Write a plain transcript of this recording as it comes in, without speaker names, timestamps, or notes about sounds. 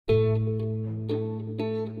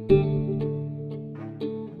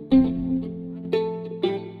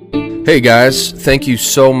Hey guys, thank you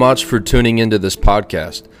so much for tuning into this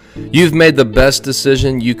podcast. You've made the best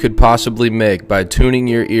decision you could possibly make by tuning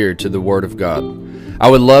your ear to the Word of God. I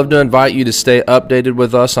would love to invite you to stay updated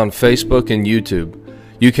with us on Facebook and YouTube.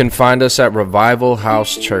 You can find us at Revival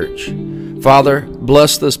House Church. Father,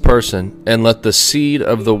 bless this person and let the seed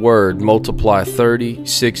of the Word multiply 30,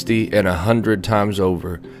 60, and 100 times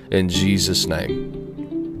over in Jesus' name.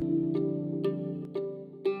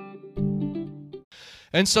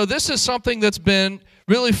 And so this is something that's been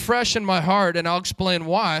really fresh in my heart, and I'll explain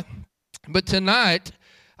why. But tonight,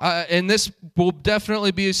 and this will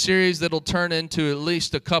definitely be a series that'll turn into at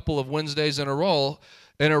least a couple of Wednesdays in a row,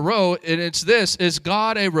 and it's this: is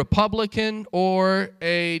God a Republican or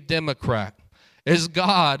a Democrat? Is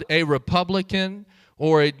God a Republican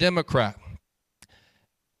or a Democrat?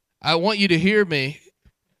 I want you to hear me.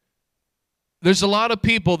 There's a lot of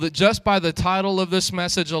people that just by the title of this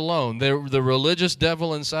message alone, the religious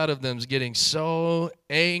devil inside of them is getting so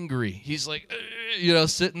angry. He's like,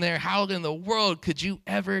 sitting there, how in the world could you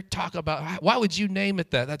ever talk about, why would you name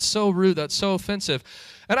it that? That's so rude, that's so offensive.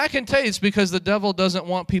 And I can tell you it's because the devil doesn't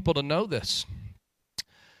want people to know this.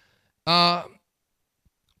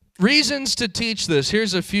 Reasons to teach this.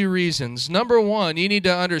 Here's a few reasons. Number one, you need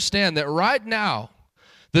to understand that right now,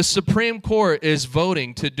 the Supreme Court is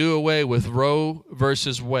voting to do away with Roe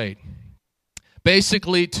versus Wade.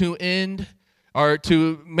 Basically to end or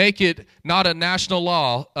to make it not a national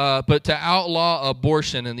law, but to outlaw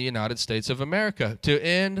abortion in the United States of America, to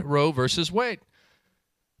end Roe versus Wade.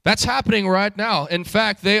 That's happening right now. In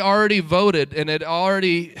fact, they already voted, and it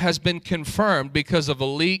already has been confirmed because of a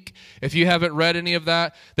leak. If you haven't read any of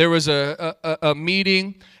that, there was a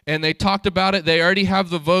meeting, and they talked about it. They already have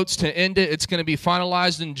the votes to end it. It's going to be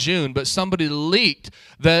finalized in June, but somebody leaked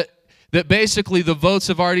that basically the votes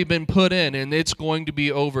have already been put in, and it's going to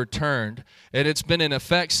be overturned. And it's been in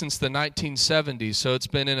effect since the 1970s, so it's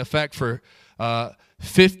been in effect for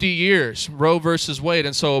 50 years, Roe versus Wade.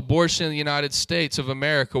 And so abortion in the United States of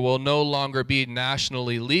America will no longer be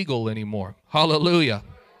nationally legal anymore. Hallelujah.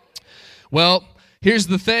 Well, here's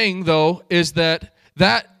the thing, though, is that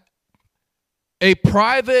a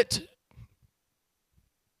private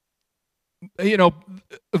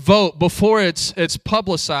vote before it's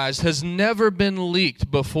publicized has never been leaked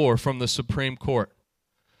before from the Supreme Court.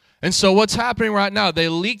 And so what's happening right now, they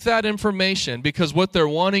leak that information because what they're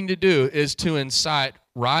wanting to do is to incite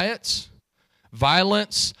riots,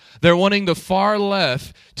 violence. They're wanting the far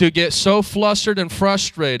left to get so flustered and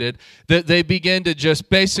frustrated that they begin to just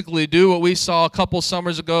basically do what we saw a couple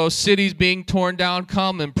summers ago, cities being torn down,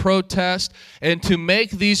 come and protest, and to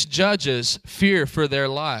make these judges fear for their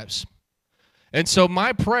lives. And so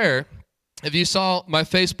my prayer, if you saw my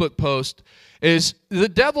Facebook post, is the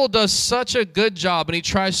devil does such a good job, and he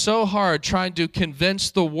tries so hard trying to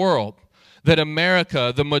convince the world that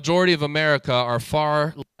America, the majority of America, are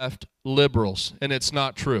far left liberals, and it's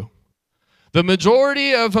not true. The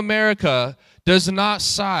majority of America does not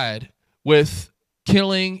side with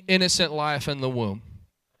killing innocent life in the womb.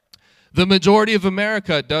 The majority of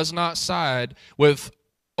America does not side with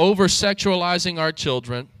over-sexualizing our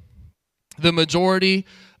children. The majority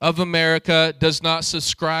of America does not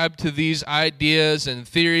subscribe to these ideas and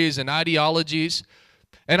theories and ideologies.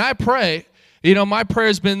 And I pray, my prayer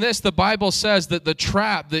has been this: the Bible says that the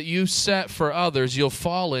trap that you set for others, you'll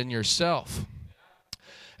fall in yourself.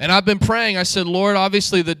 And I've been praying, I said, Lord,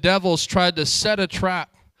 obviously the devil's tried to set a trap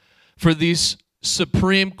for these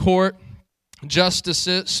Supreme Court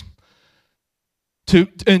justices, to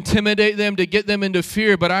intimidate them, to get them into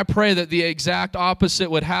fear, but I pray that the exact opposite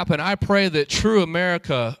would happen. I pray that true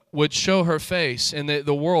America would show her face and that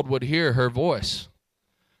the world would hear her voice.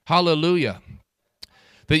 Hallelujah.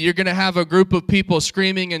 That you're going to have a group of people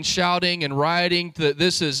screaming and shouting and rioting that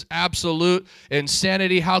this is absolute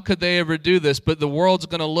insanity. How could they ever do this? But the world's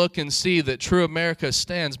going to look and see that true America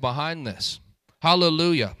stands behind this.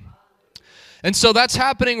 Hallelujah. And so that's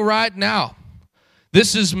happening right now.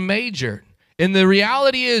 This is major. And the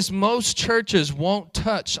reality is most churches won't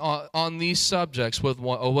touch on these subjects with a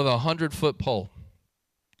 100-foot pole.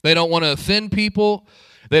 They don't want to offend people.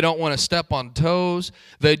 They don't want to step on toes.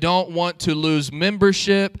 They don't want to lose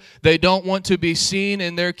membership. They don't want to be seen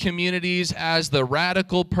in their communities as the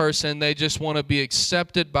radical person. They just want to be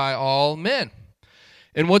accepted by all men.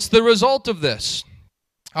 And what's the result of this?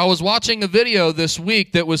 I was watching a video this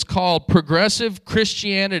week that was called Progressive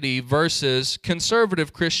Christianity versus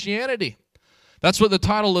Conservative Christianity. That's what the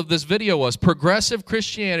title of this video was, Progressive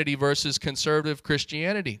Christianity versus Conservative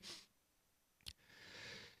Christianity.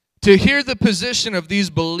 To hear the position of these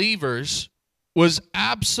believers was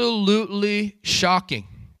absolutely shocking.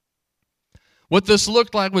 What this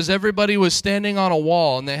looked like was everybody was standing on a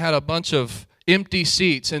wall, and they had a bunch of empty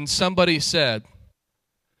seats, and somebody said,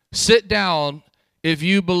 sit down if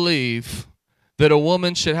you believe that a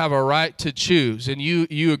woman should have a right to choose, and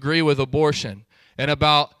you agree with abortion. And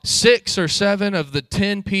about 6 or 7 of the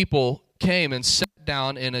 10 people came and sat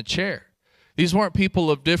down in a chair. These weren't people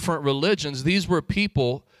of different religions. These were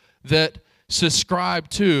people that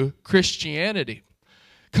subscribed to Christianity.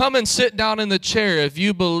 Come and sit down in the chair if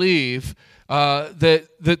you believe that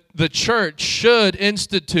the church should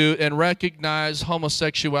institute and recognize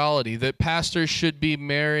homosexuality, that pastors should be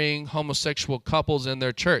marrying homosexual couples in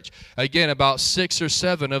their church. Again, about 6 or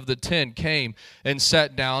 7 of the 10 came and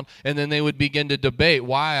sat down, and then they would begin to debate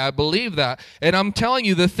why I believe that. And I'm telling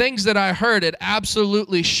you, the things that I heard, it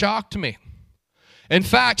absolutely shocked me. In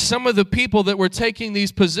fact, some of the people that were taking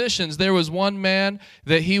these positions, there was one man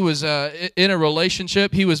that he was in a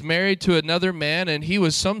relationship. He was married to another man, and he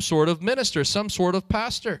was some sort of minister, some sort of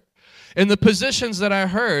pastor. And the positions that I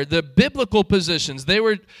heard, the biblical positions, they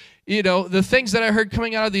were, the things that I heard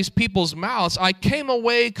coming out of these people's mouths, I came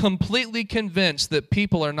away completely convinced that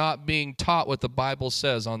people are not being taught what the Bible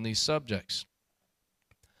says on these subjects.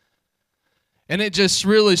 And it just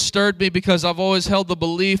really stirred me because I've always held the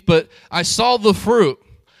belief, but I saw the fruit.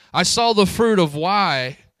 I saw the fruit of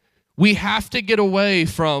why we have to get away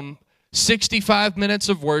from 65 minutes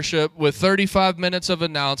of worship with 35 minutes of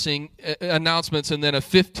announcements and then a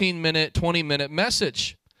 15-minute, 20-minute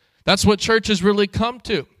message. That's what church has really come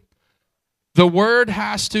to. The word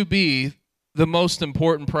has to be the most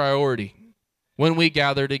important priority when we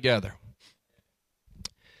gather together.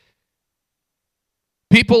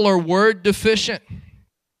 People are word deficient.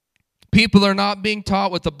 People are not being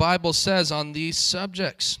taught what the Bible says on these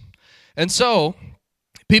subjects. And so,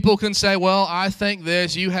 people can say, well, I think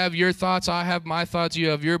this, you have your thoughts, I have my thoughts, you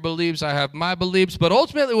have your beliefs, I have my beliefs. But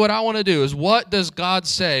ultimately what I want to do is, what does God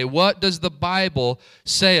say? What does the Bible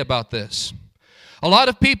say about this? A lot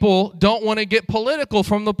of people don't want to get political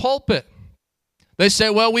from the pulpit. They say,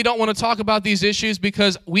 well, we don't want to talk about these issues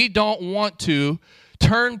because we don't want to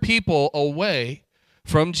turn people away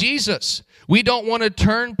from Jesus. We don't want to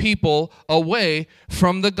turn people away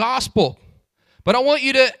from the gospel. But I want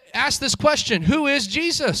you to ask this question: who is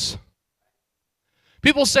Jesus?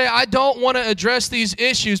 People say, I don't want to address these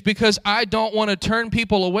issues because I don't want to turn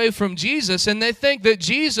people away from Jesus. And they think that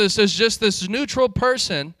Jesus is just this neutral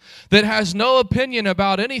person that has no opinion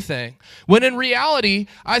about anything. When in reality,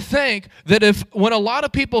 I think that when a lot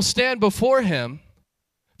of people stand before him,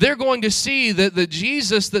 they're going to see that the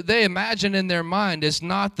Jesus that they imagine in their mind is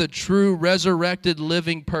not the true resurrected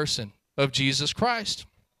living person of Jesus Christ.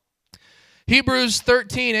 Hebrews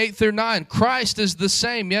 13, 8 through 9, Christ is the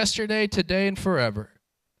same yesterday, today, and forever.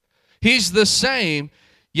 He's the same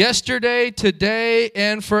yesterday, today,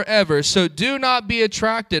 and forever. So do not be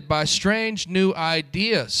attracted by strange new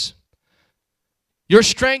ideas. Your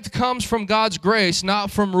strength comes from God's grace, not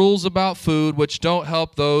from rules about food, which don't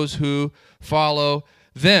help those who follow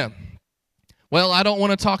them. Well, I don't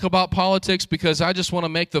want to talk about politics because I just want to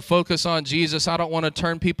make the focus on Jesus. I don't want to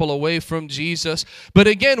turn people away from Jesus. But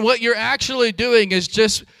again, what you're actually doing is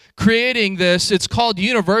just creating this. It's called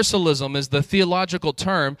universalism, is the theological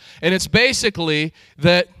term. And it's basically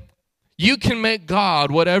that you can make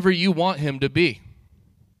God whatever you want him to be.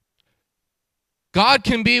 God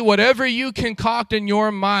can be whatever you concoct in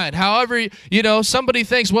your mind. However, somebody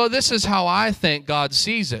thinks, well, this is how I think God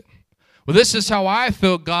sees it. Well, this is how I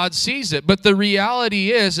feel God sees it. But the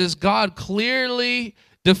reality is God clearly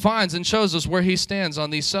defines and shows us where he stands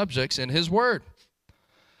on these subjects in his word.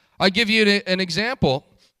 I'll give you an example.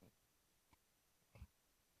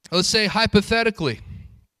 Let's say hypothetically,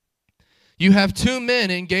 you have 2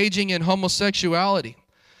 men engaging in homosexuality.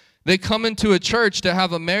 They come into a church to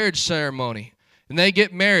have a marriage ceremony, and they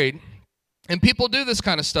get married. And people do this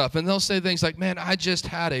kind of stuff, and they'll say things like, man, I just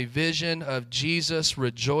had a vision of Jesus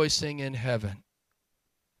rejoicing in heaven.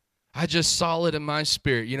 I just saw it in my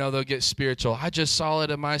spirit. They'll get spiritual. I just saw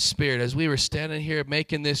it in my spirit as we were standing here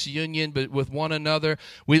making this union but with one another.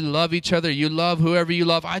 We love each other. You love whoever you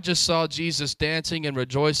love. I just saw Jesus dancing and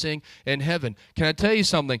rejoicing in heaven. Can I tell you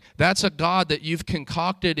something? That's a God that you've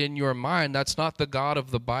concocted in your mind. That's not the God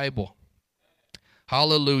of the Bible.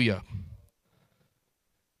 Hallelujah.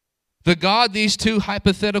 The God these 2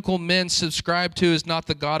 hypothetical men subscribe to is not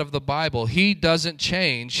the God of the Bible. He doesn't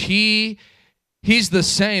change. He's the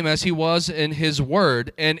same as he was in his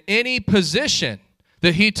word. And any position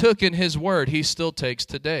that he took in his word, he still takes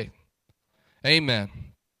today. Amen.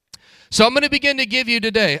 So I'm going to begin to give you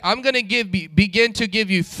today, begin to give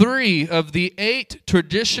you 3 of the 8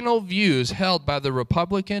 traditional views held by the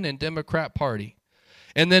Republican and Democrat Party.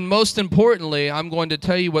 And then most importantly, I'm going to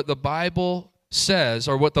tell you what the Bible says,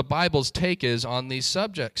 or what the Bible's take is on these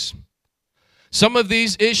subjects. Some of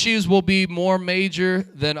these issues will be more major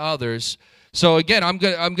than others. So again, I'm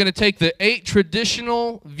going to take the 8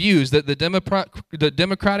 traditional views that the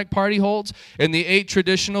Democratic Party holds and the 8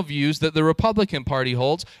 traditional views that the Republican Party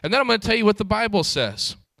holds, and then I'm going to tell you what the Bible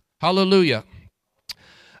says. Hallelujah.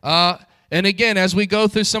 And again, as we go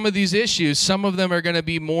through some of these issues, some of them are going to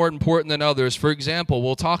be more important than others. For example,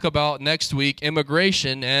 we'll talk about next week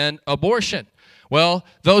immigration and abortion. Well,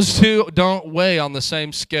 those two don't weigh on the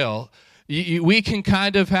same scale. We can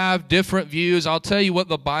kind of have different views. I'll tell you what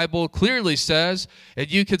the Bible clearly says, and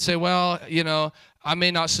you could say, well, I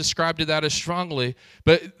may not subscribe to that as strongly,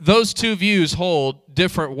 but those two views hold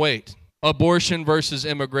different weight. Abortion versus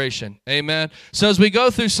immigration. Amen. So as we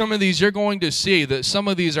go through some of these, you're going to see that some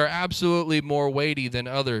of these are absolutely more weighty than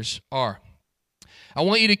others are. I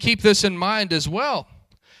want you to keep this in mind as well.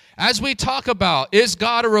 As we talk about, is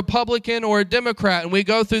God a Republican or a Democrat, and we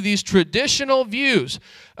go through these traditional views,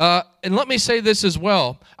 and let me say this as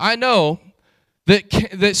well. I know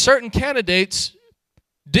that certain candidates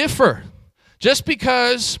differ. Just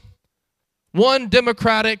because one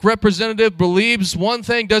Democratic representative believes one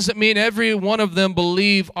thing doesn't mean every one of them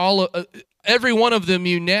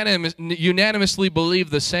unanimously believe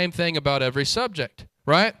the same thing about every subject,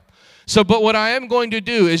 right? So, but what I am going to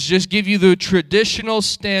do is just give you the traditional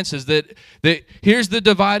stances that here's the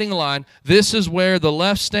dividing line. This is where the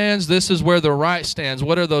left stands. This is where the right stands.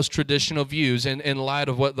 What are those traditional views in light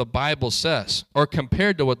of what the Bible says, or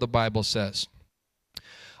compared to what the Bible says?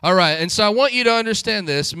 All right, and so I want you to understand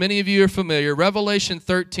this. Many of you are familiar. Revelation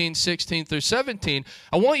 13, 16 through 17.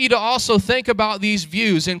 I want you to also think about these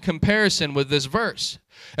views in comparison with this verse.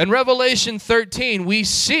 In Revelation 13, we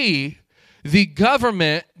see the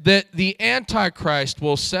government that the Antichrist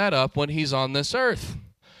will set up when he's on this earth.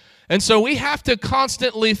 And so we have to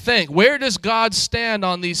constantly think, where does God stand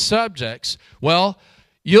on these subjects? Well,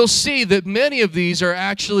 you'll see that many of these are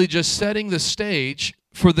actually just setting the stage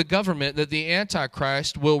for the government that the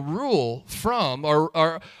Antichrist will rule from,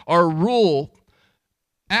 or rule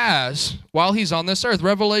as, while he's on this earth.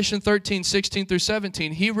 Revelation 13, 16 through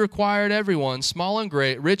 17, he required everyone, small and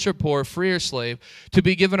great, rich or poor, free or slave, to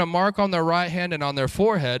be given a mark on their right hand and on their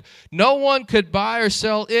forehead. No one could buy or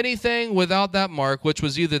sell anything without that mark, which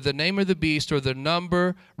was either the name of the beast or the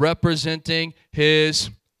number representing his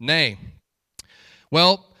name.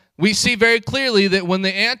 Well, we see very clearly that when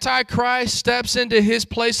the Antichrist steps into his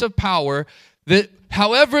place of power, that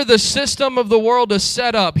however the system of the world is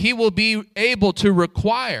set up, he will be able to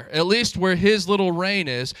require, at least where his little reign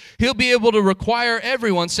is, he'll be able to require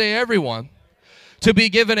everyone, say everyone, to be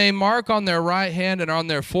given a mark on their right hand and on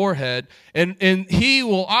their forehead. And he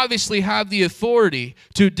will obviously have the authority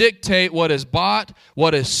to dictate what is bought,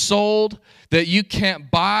 what is sold, that you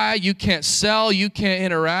can't buy, you can't sell, you can't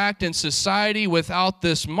interact in society without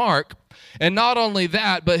this mark. And not only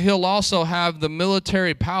that, but he'll also have the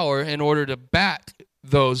military power in order to back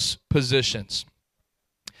those positions.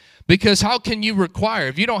 Because how can you require?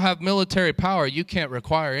 If you don't have military power, you can't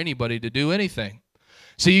require anybody to do anything.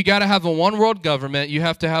 So you got to have a one world government, you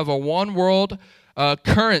have to have a one world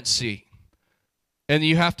currency, and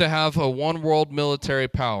you have to have a one world military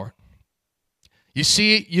power. You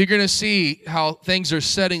see, you're going to see how things are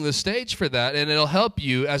setting the stage for that, and it'll help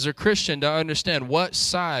you as a Christian to understand what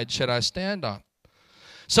side should I stand on.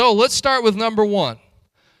 So let's start with number one.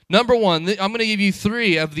 Number one, I'm going to give you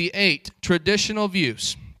 3 of the 8 traditional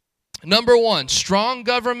views. Number 1, strong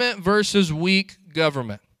government versus weak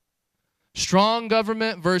government. Strong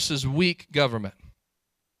government versus weak government.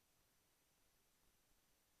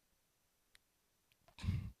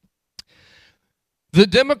 The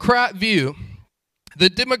Democrat view, the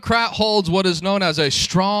Democrat holds what is known as a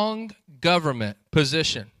strong government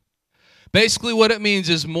position. Basically what it means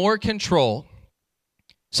is more control.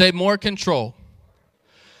 Say more control.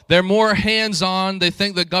 They're more hands-on. They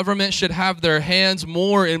think the government should have their hands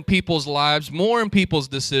more in people's lives, more in people's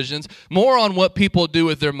decisions, more on what people do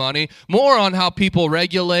with their money, more on how people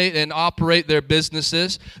regulate and operate their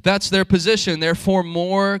businesses. That's their position. Therefore,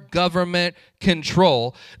 more government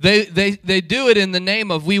control. They do it in the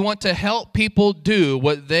name of we want to help people do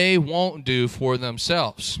what they won't do for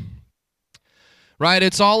themselves. Right?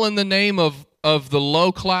 It's all in the name of the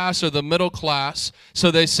low class or the middle class.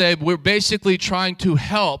 So they say we're basically trying to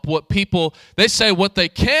help what people, they say what they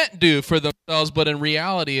can't do for themselves, but in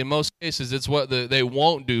reality, in most cases, it's what they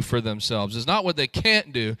won't do for themselves. It's not what they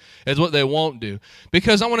can't do, it's what they won't do.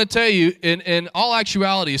 Because I want to tell you, in all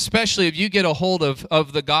actuality, especially if you get a hold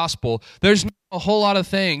of the gospel, there's a whole lot of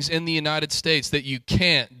things in the United States that you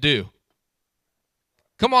can't do.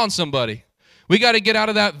 Come on, somebody. We got to get out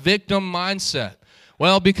of that victim mindset.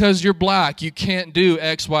 Well, because you're black, you can't do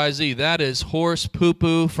X, Y, Z. That is horse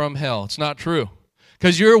poo-poo from hell. It's not true.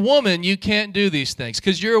 Because you're a woman, you can't do these things.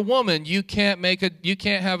 Because you're a woman, you can't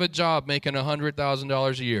have a job making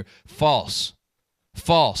 $100,000 a year. False.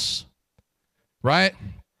 False. Right?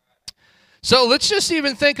 So let's just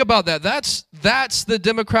even think about that. That's the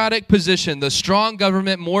Democratic position. The strong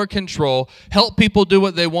government, more control, help people do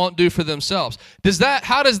what they won't do for themselves.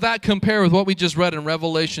 How does that compare with what we just read in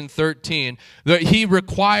Revelation 13? That he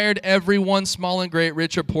required everyone, small and great,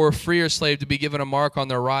 rich or poor, free or slave, to be given a mark on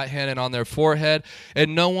their right hand and on their forehead,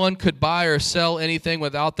 and no one could buy or sell anything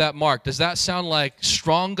without that mark. Does that sound like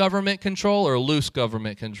strong government control or loose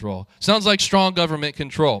government control? Sounds like strong government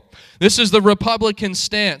control. This is the Republican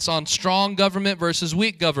stance on strong government versus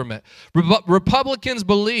weak government. Republicans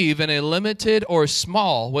believe in a limited or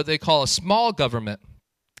small, what they call a small government.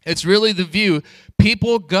 It's really the view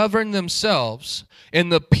people govern themselves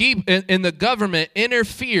and the government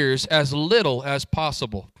interferes as little as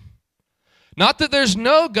possible. Not that there's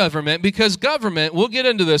no government, because government, we'll get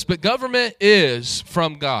into this, but government is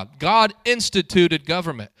from God. God instituted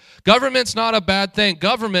government. Government's not a bad thing.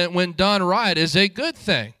 Government, when done right, is a good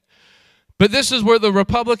thing. But this is where the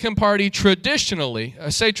Republican Party traditionally, I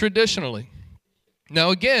say traditionally, now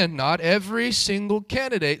again, not every single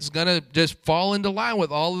candidate is going to just fall into line with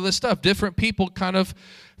all of this stuff. Different people kind of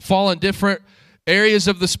fall in different areas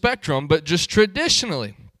of the spectrum, but just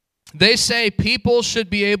traditionally, they say people should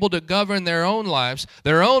be able to govern their own lives,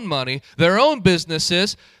 their own money, their own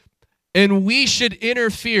businesses, and we should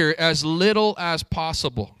interfere as little as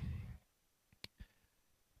possible.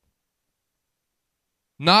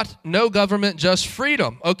 No government, just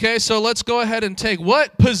freedom. Okay, so let's go ahead and take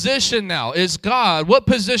what position now is God? What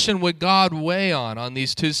position would God weigh on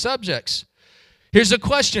these two subjects? Here's a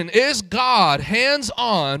question. Is God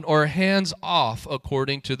hands-on or hands-off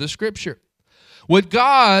according to the Scripture? Would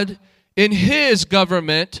God, in his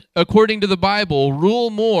government, according to the Bible,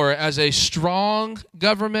 rule more as a strong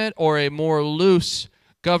government or a more loose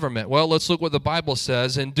government? Well, let's look what the Bible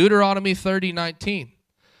says in Deuteronomy 30:19.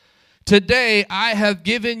 Today I have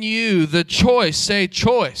given you the choice, say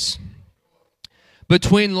choice,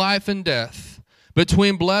 between life and death,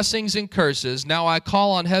 between blessings and curses. Now I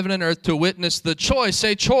call on heaven and earth to witness the choice,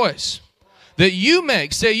 say choice, that you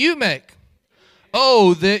make, say you make.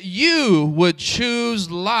 Oh, that you would choose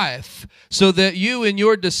life so that you and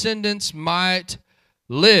your descendants might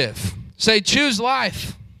live. Say choose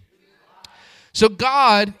life. So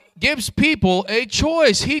God gives people a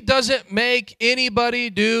choice. He doesn't make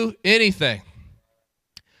anybody do anything.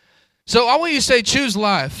 So I want you to say choose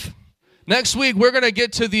life. Next week, we're going to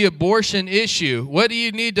get to the abortion issue. What do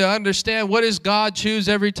you need to understand? What does God choose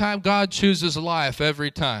every time? God chooses life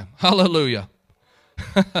every time. Hallelujah.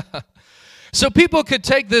 So people could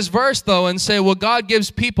take this verse, though, and say, well, God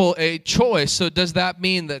gives people a choice. So does that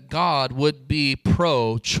mean that God would be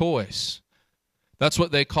pro-choice? That's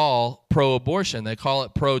what they call pro-abortion. They call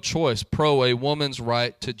it pro-choice, pro a woman's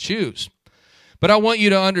right to choose. But I want you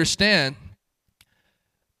to understand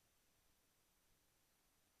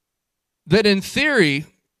that in theory,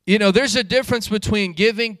 there's a difference between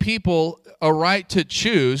giving people a right to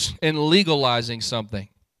choose and legalizing something.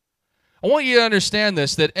 I want you to understand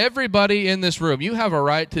this, that everybody in this room, you have a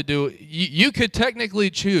right to do, you could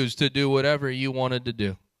technically choose to do whatever you wanted to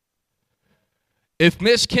do. If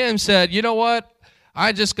Miss Kim said, you know what,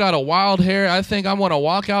 I just got a wild hair. I think I want to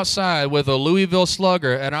walk outside with a Louisville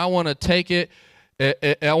Slugger, and I want to take it.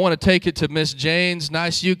 I want to take it to Miss Jane's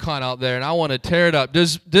nice Yukon out there, and I want to tear it up.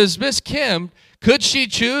 Does Miss Kim, could she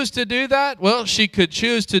choose to do that? Well, she could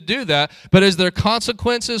choose to do that, but is there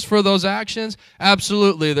consequences for those actions?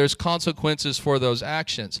 Absolutely, there's consequences for those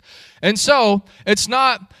actions. And so it's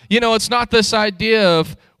not, it's not this idea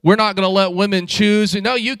of we're not going to let women choose.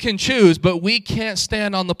 No, you can choose, but we can't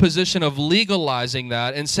stand on the position of legalizing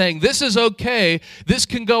that and saying this is okay, this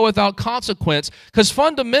can go without consequence, because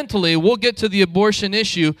fundamentally, we'll get to the abortion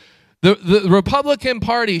issue, the Republican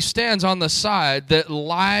Party stands on the side that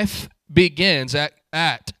life begins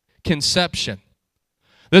at conception.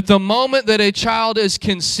 That the moment that a child is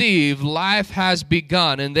conceived, life has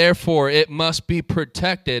begun, and therefore it must be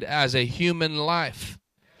protected as a human life.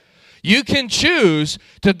 You can choose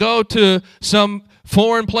to go to some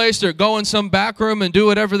foreign place or go in some back room and do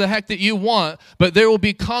whatever the heck that you want, but there will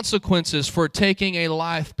be consequences for taking a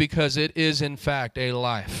life because it is in fact a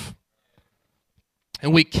life.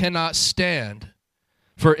 And we cannot stand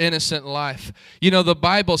for innocent life. The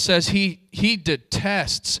Bible says he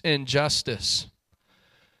detests injustice.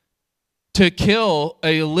 To kill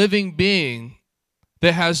a living being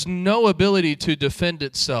that has no ability to defend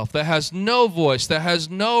itself, that has no voice, that has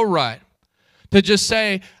no right to just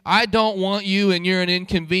say, I don't want you and you're an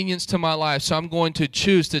inconvenience to my life, so I'm going to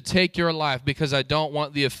choose to take your life because I don't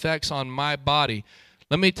want the effects on my body.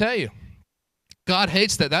 Let me tell you, God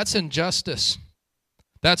hates that. That's injustice.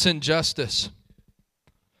 That's injustice.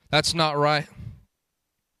 That's not right.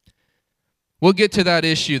 We'll get to that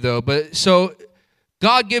issue though. But so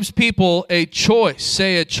God gives people a choice.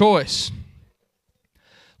 Say a choice.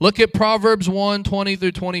 Look at Proverbs 1:20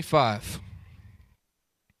 through 25.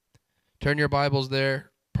 Turn your Bibles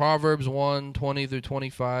there. Proverbs 1:20 through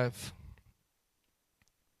 25.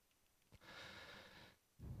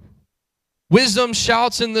 Wisdom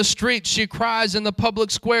shouts in the streets. She cries in the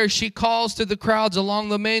public square. She calls to the crowds along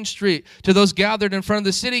the main street, to those gathered in front of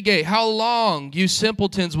the city gate. How long, you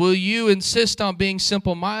simpletons, will you insist on being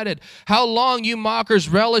simple-minded? How long, you mockers,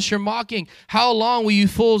 relish your mocking? How long will you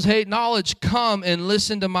fools hate knowledge? Come and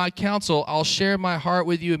listen to my counsel. I'll share my heart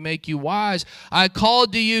with you and make you wise. I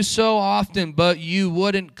called to you so often, but you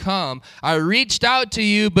wouldn't come. I reached out to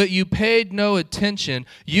you, but you paid no attention.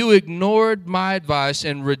 You ignored my advice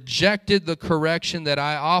and rejected the correction that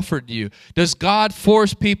I offered you. Does God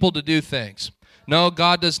force people to do things? No,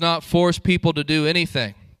 God does not force people to do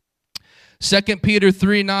anything. 2 Peter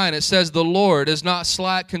 3:9, it says, the Lord is not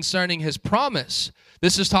slack concerning his promise.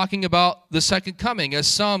 This is talking about the second coming, as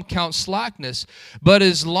some count slackness, but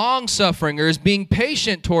is long-suffering, or is being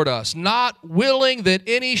patient toward us, not willing that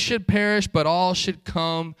any should perish, but all should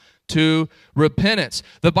come to repentance.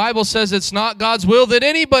 The Bible says it's not God's will that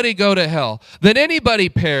anybody go to hell, that anybody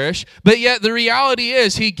perish, but yet the reality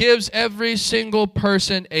is he gives every single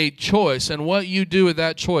person a choice, and what you do with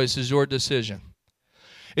that choice is your decision.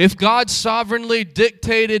 If God sovereignly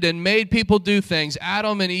dictated and made people do things,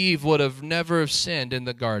 Adam and Eve would have never sinned in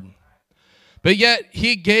the garden. But yet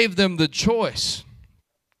he gave them the choice,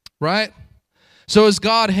 right? So is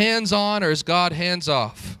God hands-on or is God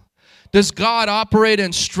hands-off? Does God operate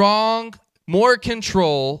in strong, more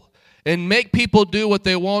control, and make people do what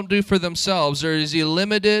they won't do for themselves? Or is he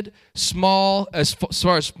limited, small, as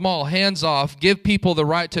far as small, hands-off, give people the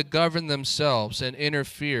right to govern themselves and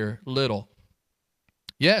interfere little?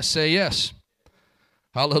 Yes, say yes.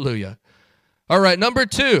 Hallelujah. All right, number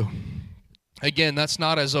 2. Again, that's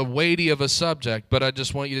not as a weighty of a subject, but I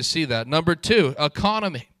just want you to see that. Number 2,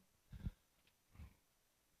 economy.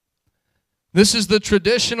 This is the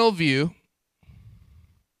traditional view.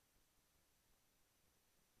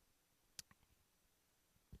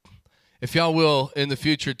 If y'all will, in the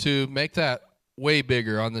future too, make that way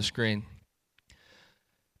bigger on the screen.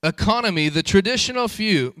 Economy, the traditional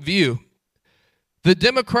view. The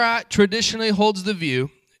Democrat traditionally holds the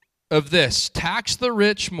view of this: tax the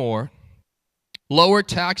rich more, lower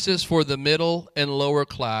taxes for the middle and lower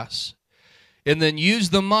class, and then use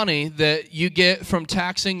the money that you get from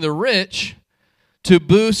taxing the rich to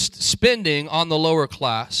boost spending on the lower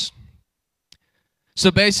class.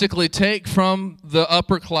 So basically, take from the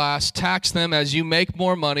upper class, tax them. As you make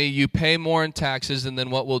more money, you pay more in taxes, and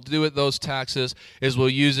then what we'll do with those taxes is we'll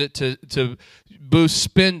use it to boost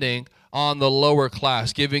spending on the lower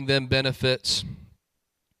class, giving them benefits.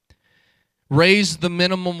 Raise the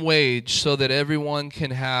minimum wage so that everyone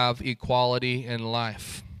can have equality in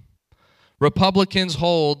life. Republicans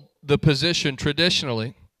hold the position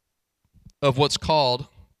traditionally of what's called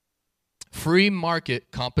free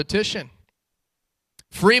market competition.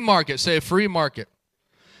 Free market, say free market.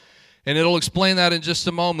 And it'll explain that in just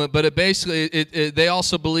a moment, but it basically, they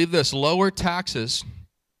also believe this: lower taxes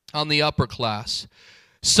on the upper class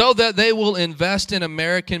so that they will invest in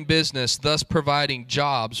American business, thus providing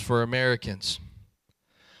jobs for Americans.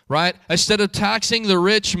 Right? Instead of taxing the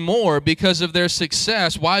rich more because of their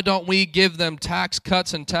success, why don't we give them tax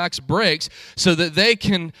cuts and tax breaks so that they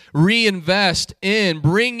can reinvest in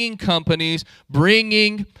bringing companies,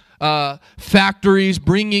 bringing factories,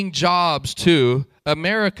 bringing jobs to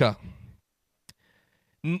America?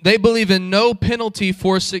 They believe in no penalty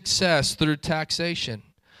for success through taxation.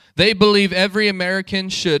 They believe every American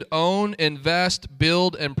should own, invest,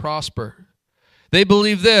 build, and prosper. They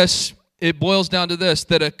believe this. It boils down to this: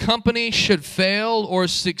 that a company should fail or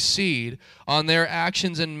succeed on their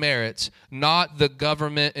actions and merits, not the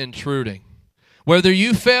government intruding. Whether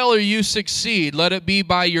you fail or you succeed, let it be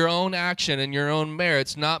by your own action and your own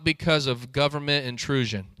merits, not because of government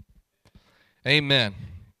intrusion. Amen.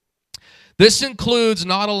 This includes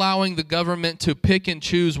not allowing the government to pick and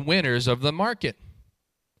choose winners of the market.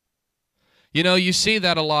 You know, you see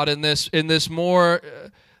that a lot in this more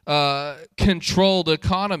controlled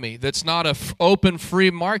economy that's not an open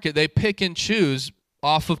free market. They pick and choose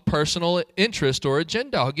off of personal interest or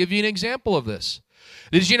agenda. I'll give you an example of this.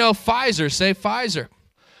 Did you know Pfizer, say Pfizer.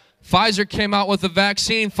 Pfizer came out with a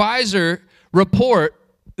vaccine. Pfizer report,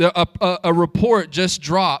 a report just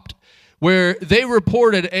dropped where they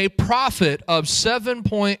reported a profit of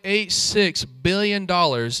 $7.86 billion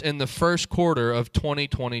in the first quarter of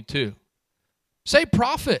 2022. Say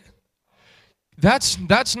profit.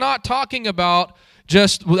 That's not talking about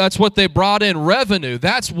just, that's what they brought in, revenue.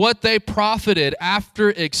 That's what they profited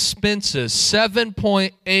after expenses,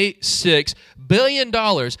 $7.86 billion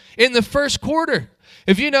in the first quarter.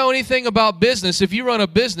 If you know anything about business, if you run a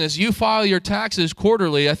business, you file your taxes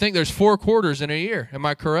quarterly. I think there's 4 quarters in a year. Am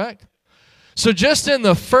I correct? So just in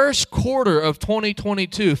the first quarter of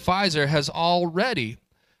 2022, Pfizer has already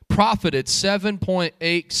profited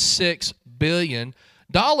 $7.86 billion.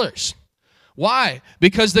 Why?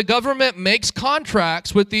 Because the government makes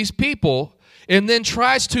contracts with these people and then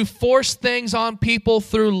tries to force things on people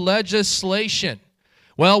through legislation.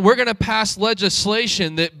 Well, we're going to pass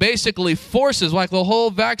legislation that basically forces, like the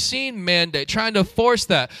whole vaccine mandate, trying to force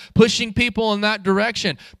that, pushing people in that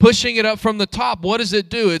direction, pushing it up from the top. What does it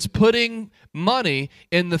do? It's putting money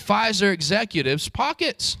in the Pfizer executives'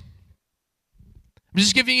 pockets. I'm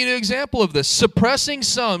just giving you an example of this, suppressing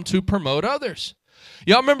some to promote others.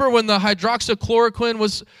 Y'all remember when the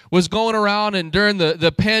hydroxychloroquine was going around, and during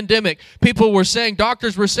the pandemic, people were saying,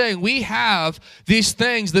 doctors were saying, we have these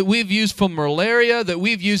things that we've used for malaria, that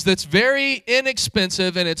we've used that's very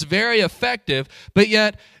inexpensive and it's very effective, but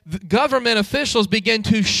yet government officials began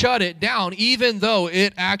to shut it down even though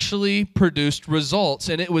it actually produced results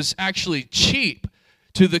and it was actually cheap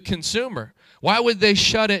to the consumer. Why would they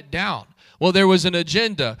shut it down? Well, there was an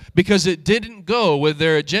agenda because it didn't go with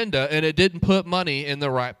their agenda and it didn't put money in the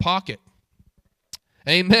right pocket.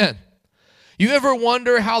 Amen. You ever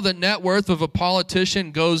wonder how the net worth of a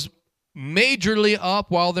politician goes majorly up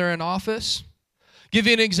while they're in office? Give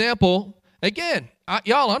you an example. Again,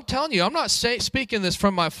 y'all, I'm telling you, I'm not speaking this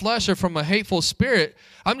from my flesh or from a hateful spirit.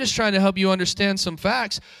 I'm just trying to help you understand some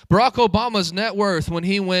facts. Barack Obama's net worth when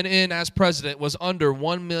he went in as president was under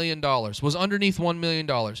 $1 million, was underneath $1 million.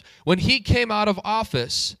 When he came out of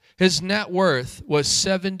office, his net worth was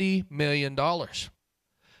 $70 million.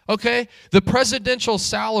 Okay, the presidential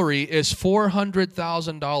salary is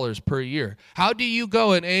 $400,000 per year. How do you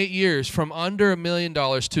go in 8 years from under $1 million to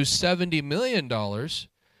 $70 million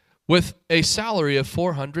with a salary of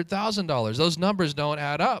 $400,000? Those numbers don't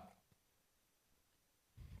add up.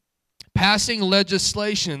 Passing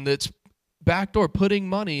legislation that's backdoor, putting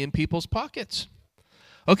money in people's pockets.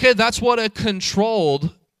 Okay, that's what a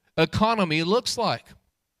controlled economy looks like.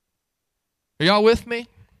 Are y'all with me?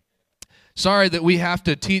 Sorry that we have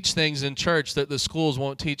to teach things in church that the schools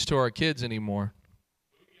won't teach to our kids anymore.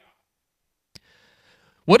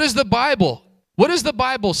 What does the Bible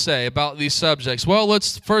say about these subjects? Well,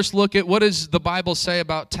 let's first look at what does the Bible say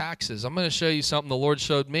about taxes. I'm going to show you something the Lord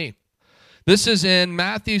showed me. This is in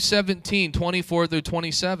Matthew 17, 24 through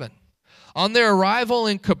 27. On their arrival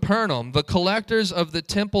in Capernaum, the collectors of the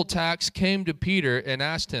temple tax came to Peter and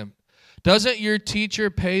asked him, "Doesn't your teacher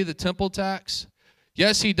pay the temple tax?"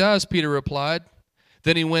 "Yes, he does," Peter replied.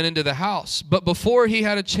 Then he went into the house. But before he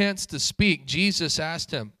had a chance to speak, Jesus asked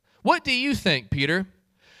him, "What do you think, Peter?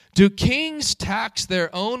 Do kings tax their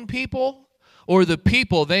own people or the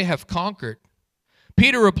people they have conquered?"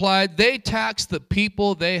 Peter replied, "They tax the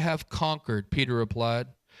people they have conquered," Peter replied.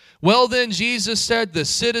 "Well then," Jesus said, "the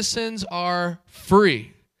citizens are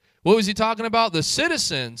free." What was he talking about? The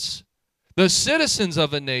citizens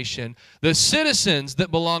of a nation, the citizens that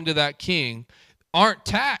belong to that king aren't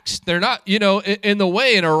taxed. They're not, in the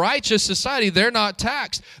way, in a righteous society, they're not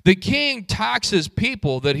taxed. The king taxes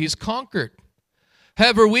people that he's conquered.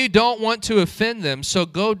 However, we don't want to offend them, so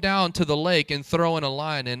go down to the lake and throw in a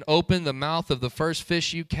line and open the mouth of the first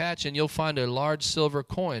fish you catch, and you'll find a large silver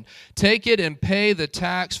coin. Take it and pay the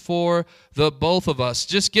tax for the both of us.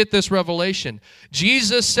 Just get this revelation.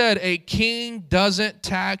 Jesus said a king doesn't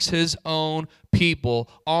tax his own people,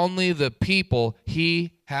 only the people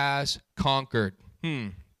he has conquered.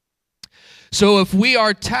 So if we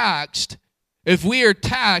are taxed,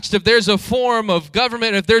 if there's a form of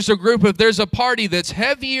government, if there's a group, if there's a party that's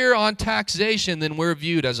heavier on taxation, then we're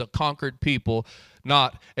viewed as a conquered people,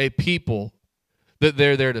 not a people that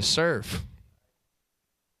they're there to serve.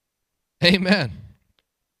 Amen.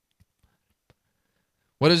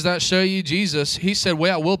 What does that show you? Jesus, he said,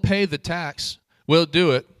 well, we'll pay the tax. We'll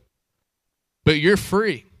do it. But you're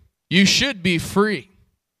free. You should be free.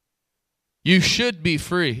 You should be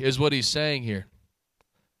free is what he's saying here.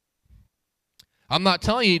 I'm not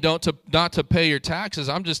telling you not to pay your taxes.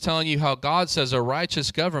 I'm just telling you how God says a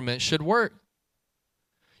righteous government should work.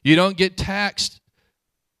 You don't get taxed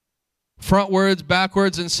frontwards,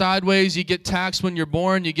 backwards, and sideways. You get taxed when you're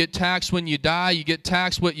born. You get taxed when you die. You get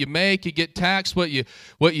taxed what you make. You get taxed what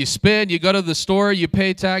you spend. You go to the store, you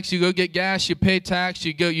pay tax. You go get gas, you pay tax.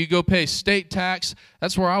 You go pay state tax.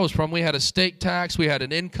 That's where I was from. We had a state tax. We had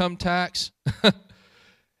an income tax.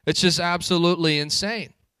 It's just absolutely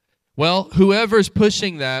insane. Well, whoever's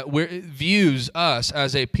pushing that views us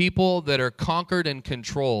as a people that are conquered and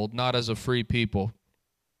controlled, not as a free people.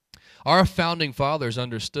 Our founding fathers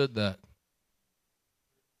understood that.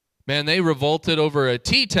 Man, they revolted over a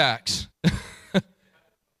tea tax.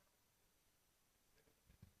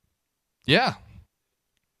 Yeah.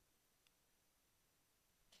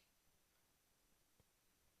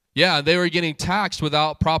 Yeah, they were getting taxed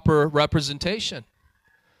without proper representation.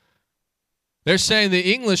 They're saying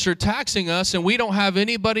the English are taxing us and we don't have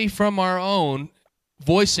anybody from our own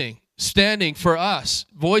standing for us,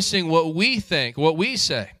 voicing what we think, what we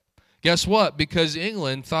say. Guess what? Because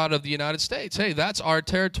England thought of the United States. Hey, that's our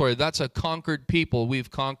territory. That's a conquered people. We've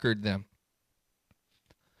conquered them.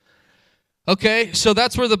 Okay, so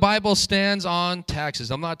that's where the Bible stands on taxes.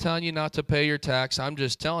 I'm not telling you not to pay your tax. I'm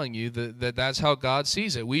just telling you that that's how God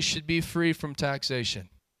sees it. We should be free from taxation.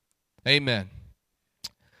 Amen.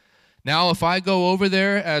 Now, if I go over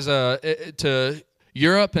there to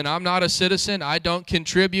Europe and I'm not a citizen, I don't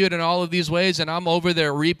contribute in all of these ways, and I'm over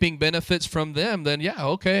there reaping benefits from them, then yeah,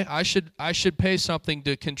 okay, I should pay something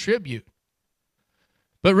to contribute.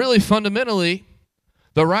 But really, fundamentally,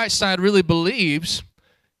 the right side really believes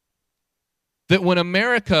that when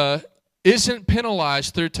America isn't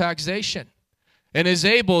penalized through taxation and is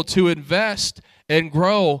able to invest and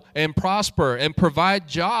grow and prosper and provide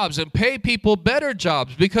jobs and pay people better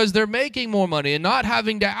jobs because they're making more money and not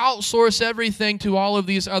having to outsource everything to all of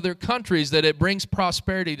these other countries, that it brings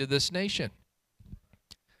prosperity to this nation.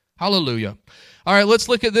 Hallelujah. All right, let's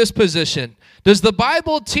look at this position. Does the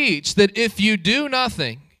Bible teach that if you do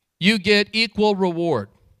nothing, you get equal reward?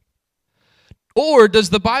 Or does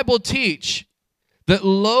the Bible teach that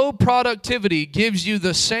low productivity gives you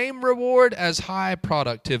the same reward as high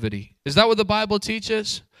productivity? Is that what the Bible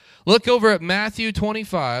teaches? Look over at Matthew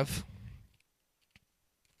 25.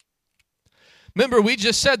 Remember, we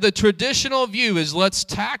just said the traditional view is let's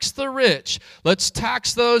tax the rich. Let's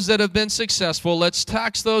tax those that have been successful. Let's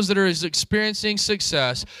tax those that are experiencing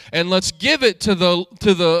success. And let's give it to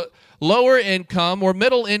the lower income or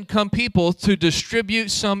middle income people to distribute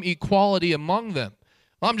some equality among them.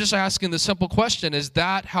 I'm just asking the simple question, is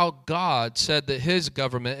that how God said that his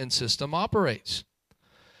government and system operates?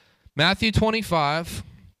 Matthew 25,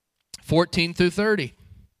 14 through 30.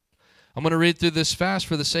 I'm going to read through this fast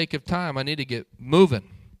for the sake of time. I need to get moving.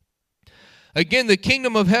 Again, the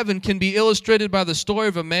kingdom of heaven can be illustrated by the story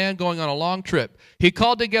of a man going on a long trip. He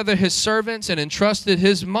called together his servants and entrusted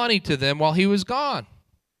his money to them while he was gone.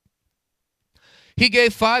 He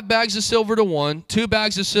gave 5 bags of silver to one, 2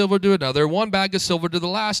 bags of silver to another, 1 bag of silver to the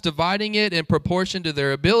last, dividing it in proportion to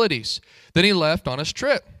their abilities. Then he left on his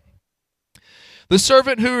trip. The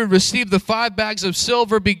servant who had received the 5 bags of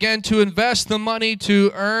silver began to invest the money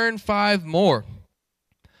to earn 5 more.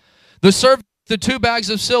 The servant with the 2 bags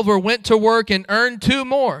of silver went to work and earned 2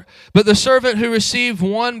 more. But the servant who received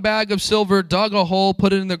 1 bag of silver dug a hole,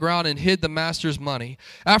 put it in the ground, and hid the master's money.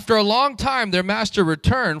 After a long time, their master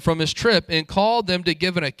returned from his trip and called them to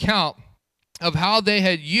give an account of how they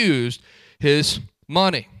had used his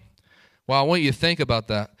money. Well, I want you to think about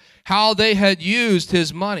that. How they had used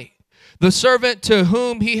his money. The servant to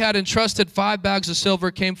whom he had entrusted 5 bags of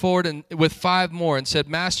silver came forward with 5 more and said,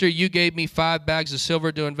 Master, you gave me 5 bags of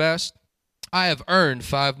silver to invest. I have earned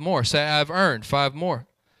 5 more. Say, I have earned 5 more.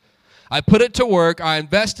 I put it to work. I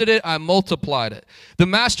invested it. I multiplied it. The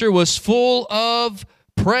master was full of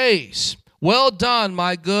praise. Well done,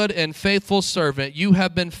 my good and faithful servant. You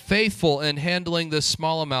have been faithful in handling this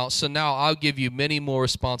small amount, so now I'll give you many more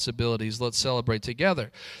responsibilities. Let's celebrate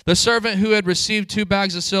together. The servant who had received 2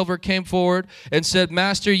 bags of silver came forward and said,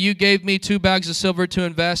 Master, you gave me 2 bags of silver to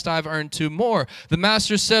invest. I've earned 2 more. The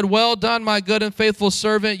master said, well done, my good and faithful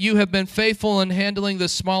servant. You have been faithful in handling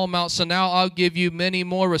this small amount, so now I'll give you many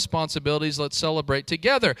more responsibilities. Let's celebrate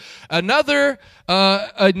together. Another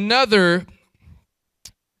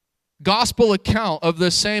gospel account of the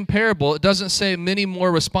same parable, it doesn't say many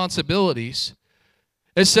more responsibilities.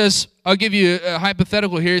 It says, I'll give you a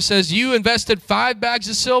hypothetical here. It says, you invested 5 bags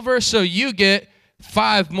of silver, so you get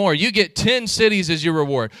 5 more. You get 10 cities as your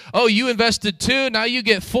reward. Oh, you invested 2, now you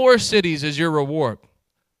get 4 cities as your reward.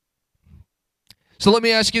 So let me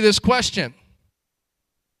ask you this question.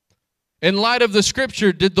 In light of the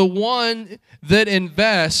scripture, did the one that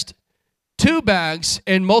invests 2 bags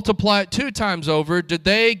and multiply it 2 times over, did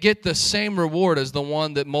they get the same reward as the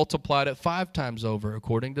one that multiplied it 5 times over,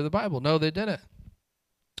 according to the Bible? No, they didn't.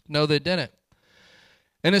 No, they didn't.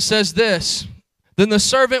 And it says this, then the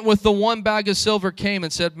servant with the 1 bag of silver came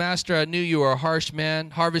and said, Master, I knew you were a harsh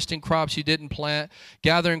man, harvesting crops you didn't plant,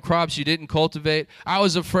 gathering crops you didn't cultivate. I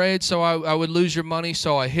was afraid, so I would lose your money,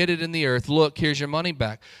 so I hid it in the earth. Look, here's your money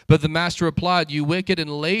back. But the master replied, you wicked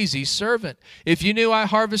and lazy servant. If you knew I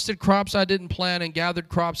harvested crops I didn't plant and gathered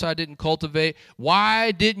crops I didn't cultivate,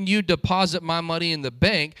 why didn't you deposit my money in the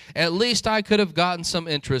bank? At least I could have gotten some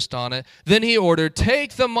interest on it. Then he ordered,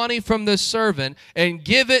 take the money from this servant and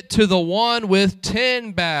give it to the one with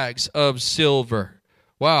 10 bags of silver.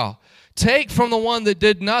 Wow. Take from the one that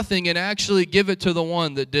did nothing and actually give it to the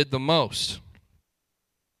one that did the most.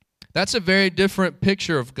 That's a very different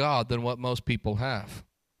picture of God than what most people have.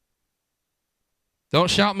 Don't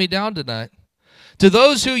shout me down tonight. To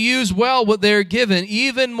those who use well what they are given,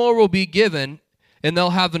 even more will be given, and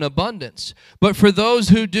they'll have an abundance. But for those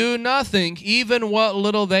who do nothing, even what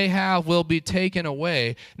little they have will be taken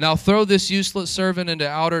away. Now throw this useless servant into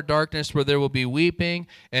outer darkness where there will be weeping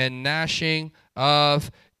and gnashing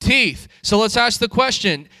of teeth. So let's ask the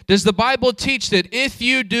question, does the Bible teach that if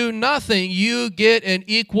you do nothing, you get an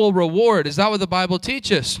equal reward? Is that what the Bible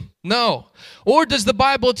teaches? No. Or does the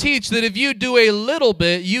Bible teach that if you do a little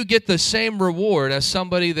bit, you get the same reward as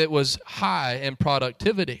somebody that was high in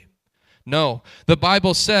productivity? No. The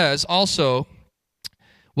Bible says also,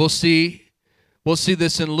 we'll see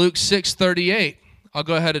this in Luke 6:38. I'll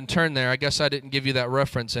go ahead and turn there. I guess I didn't give you that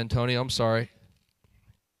reference, Antonio. I'm sorry.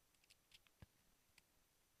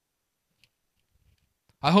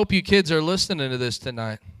 I hope you kids are listening to this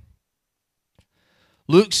tonight.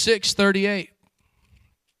 Luke 6:38.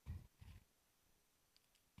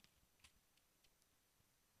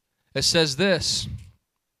 It says this.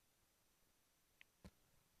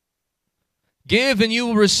 Give and you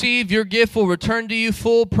will receive, your gift will return to you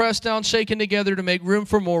full, pressed down, shaken together to make room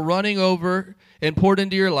for more, running over and poured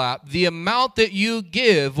into your lap. The amount that you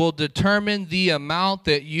give will determine the amount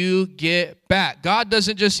that you get back. God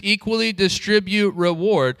doesn't just equally distribute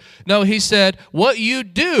reward. No, he said, what you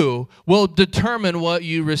do will determine what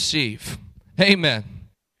you receive. Amen.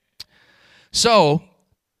 So,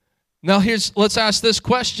 now let's ask this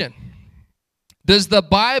question. Does the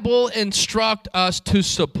Bible instruct us to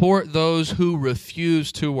support those who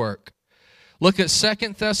refuse to work? Look at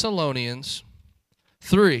 2 Thessalonians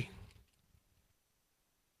 3.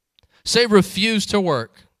 Say refuse to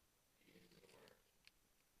work.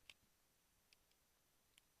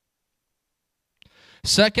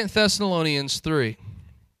 Second Thessalonians 3,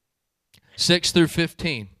 6 through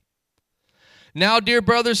 15. Now, dear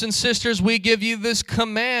brothers and sisters, we give you this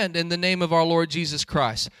command in the name of our Lord Jesus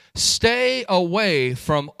Christ. Stay away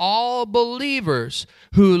from all believers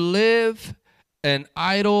who live an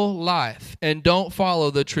idle life and don't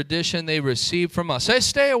follow the tradition they received from us. Say,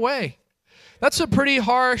 stay away. That's a pretty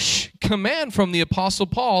harsh command from the Apostle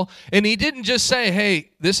Paul. And he didn't just say,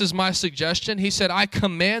 hey, this is my suggestion. He said, I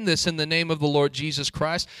command this in the name of the Lord Jesus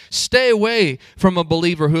Christ. Stay away from a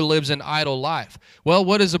believer who lives an idle life. Well,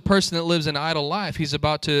 what is a person that lives an idle life? He's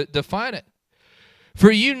about to define it. For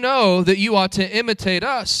you know that you ought to imitate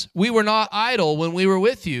us. We were not idle when we were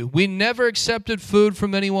with you. We never accepted food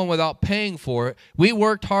from anyone without paying for it. We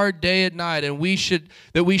worked hard day and night, and we should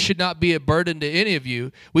not be a burden to any of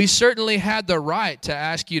you. We certainly had the right to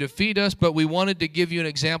ask you to feed us, but we wanted to give you an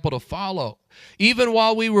example to follow. Even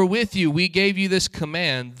while we were with you, we gave you this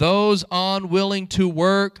command: those unwilling to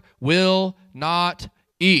work will not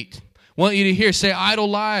eat. I want you to hear, say idle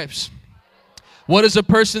lives. What is a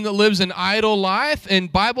person that lives an idle life? In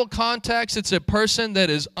Bible context, it's a person that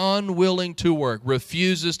is unwilling to work,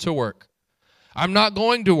 refuses to work. I'm not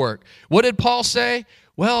going to work. What did Paul say?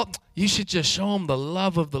 Well, you should just show them the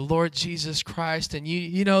love of the Lord Jesus Christ. And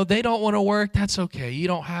you know, they don't want to work. That's okay. You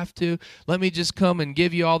don't have to. Let me just come and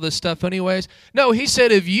give you all this stuff anyways. No, he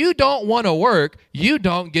said, if you don't want to work, you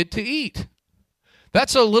don't get to eat.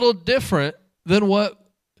 That's a little different than what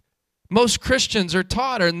most Christians are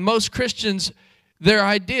taught, or most Christians, their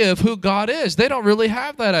idea of who God is. They don't really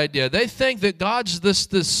have that idea. They think that God's this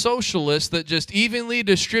socialist that just evenly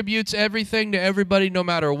distributes everything to everybody no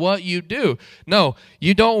matter what you do. No,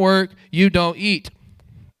 you don't work, you don't eat.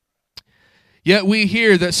 Yet we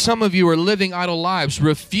hear that some of you are living idle lives,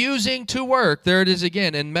 refusing to work, there it is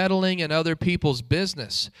again, and meddling in other people's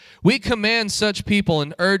business. We command such people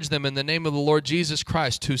and urge them in the name of the Lord Jesus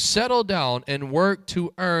Christ to settle down and work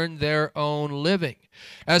to earn their own living.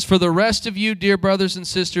 As for the rest of you, dear brothers and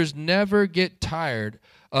sisters, never get tired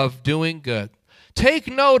of doing good. Take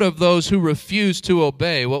note of those who refuse to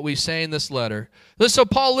obey what we say in this letter. So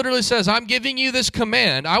Paul literally says, I'm giving you this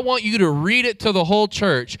command. I want you to read it to the whole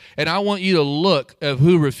church, and I want you to look at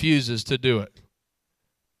who refuses to do it.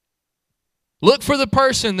 Look for the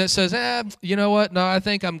person that says, you know what? No, I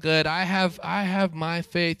think I'm good. I have my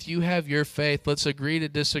faith. You have your faith. Let's agree to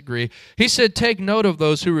disagree. He said, take note of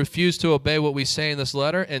those who refuse to obey what we say in this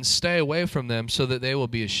letter and stay away from them so that they will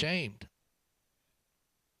be ashamed.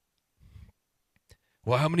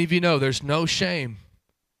 Well, how many of you know there's no shame?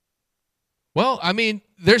 Well, I mean,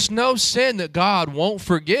 there's no sin that God won't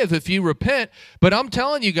forgive if you repent. But I'm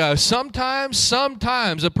telling you guys, sometimes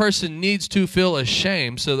a person needs to feel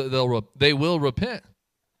ashamed so that they will repent.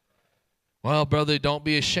 Well, brother, don't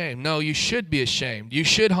be ashamed. No, you should be ashamed. You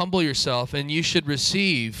should humble yourself, and you should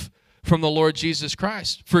receive from the Lord Jesus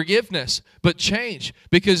Christ forgiveness, but change,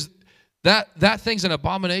 because that thing's an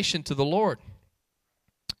abomination to the Lord.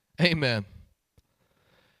 Amen.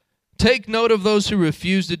 Take note of those who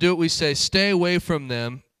refuse to do what we say. Stay away from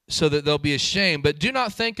them so that they'll be ashamed. But do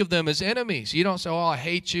not think of them as enemies. You don't say, oh, I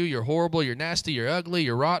hate you, you're horrible, you're nasty, you're ugly,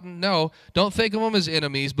 you're rotten. No, don't think of them as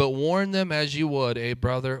enemies, but warn them as you would a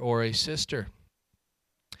brother or a sister.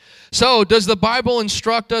 So, does the Bible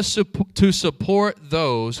instruct us to support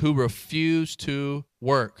those who refuse to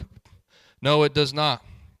work? No, it does not.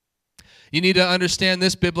 You need to understand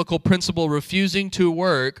this biblical principle. Refusing to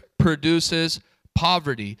work produces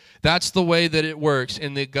poverty. That's the way that it works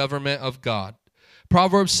in the government of God.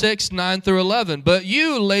 Proverbs 6, 9 through 11. But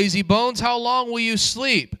you, lazy bones, how long will you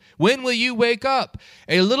sleep? When will you wake up?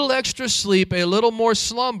 A little extra sleep, a little more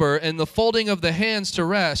slumber, and the folding of the hands to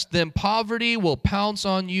rest. Then poverty will pounce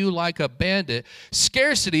on you like a bandit.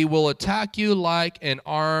 Scarcity will attack you like an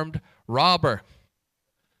armed robber.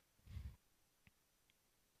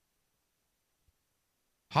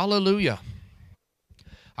 Hallelujah.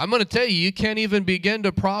 I'm going to tell you, you can't even begin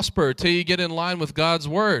to prosper until you get in line with God's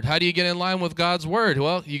word. How do you get in line with God's word?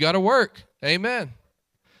 Well, you got to work. Amen.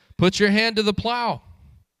 Put your hand to the plow.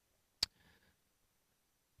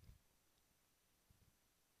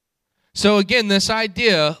 So again, this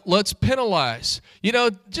idea, let's penalize. You know,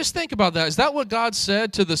 just think about that. Is that what God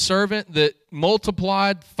said to the servant that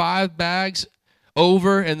multiplied 5 bags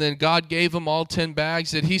over, and then God gave him all 10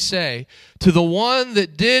 bags? Did he say, to the one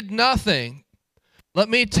that did nothing, let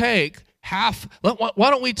me take half, why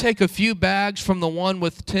don't we take a few bags from the one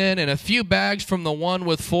with 10 and a few bags from the one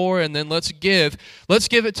with 4, and then let's give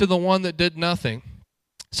it to the one that did nothing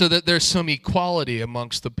so that there's some equality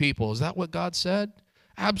amongst the people. Is that what God said?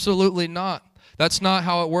 Absolutely not. That's not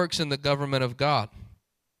how it works in the government of God.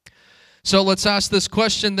 So let's ask this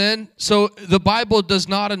question then. So the Bible does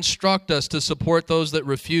not instruct us to support those that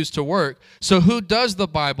refuse to work. So who does the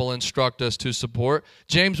Bible instruct us to support?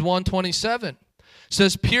 James 1:27.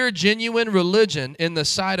 Says, pure, genuine religion in the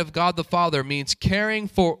sight of God the Father means caring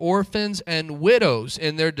for orphans and widows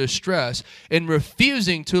in their distress and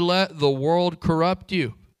refusing to let the world corrupt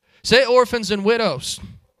you. Say orphans and widows.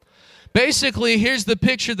 Basically, here's the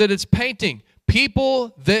picture that it's painting.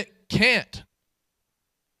 People that can't.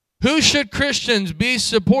 Who should Christians be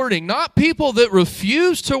supporting? Not people that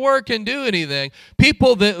refuse to work and do anything.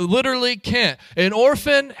 People that literally can't. An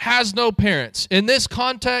orphan has no parents. In this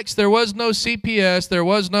context, there was no CPS. There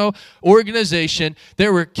was no organization.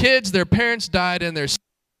 There were kids. Their parents died, and they're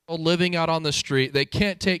living out on the street. They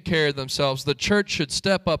can't take care of themselves. The church should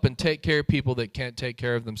step up and take care of people that can't take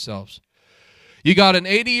care of themselves. You got an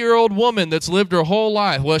 80-year-old woman that's lived her whole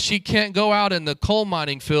life. Well, she can't go out in the coal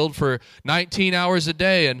mining field for 19 hours a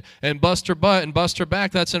day and bust her butt and bust her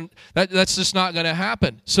back. That's just not going to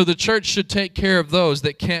happen. So the church should take care of those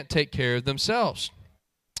that can't take care of themselves.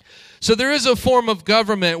 So there is a form of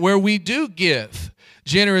government where we do give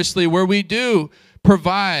generously, where we do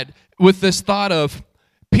provide with this thought of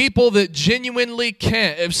people that genuinely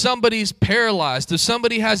can't. If somebody's paralyzed, if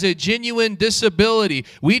somebody has a genuine disability,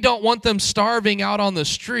 we don't want them starving out on the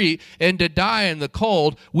street and to die in the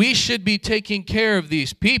cold. We should be taking care of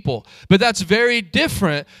these people. But that's very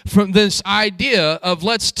different from this idea of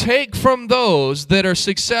let's take from those that are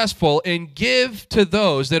successful and give to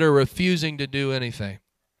those that are refusing to do anything.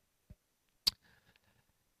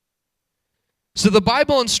 So the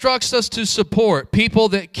Bible instructs us to support people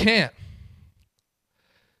that can't.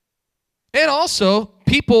 And also,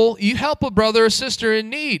 people, you help a brother or sister in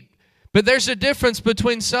need. But there's a difference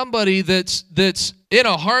between somebody that's in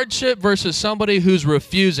a hardship versus somebody who's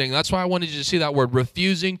refusing. That's why I wanted you to see that word,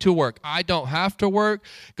 refusing to work. I don't have to work.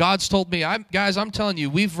 God's told me, guys, I'm telling you,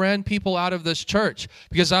 we've ran people out of this church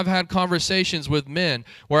because I've had conversations with men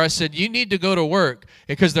where I said, you need to go to work,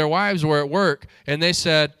 because their wives were at work, and they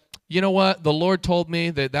said, you know what? The Lord told me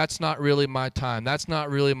that that's not really my time. That's not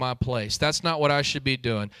really my place. That's not what I should be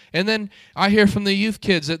doing. And then I hear from the youth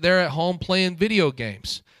kids that they're at home playing video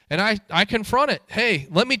games. And I confront it. Hey,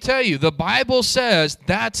 let me tell you, the Bible says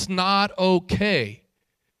that's not okay.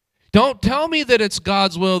 Don't tell me that it's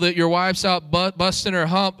God's will that your wife's out busting her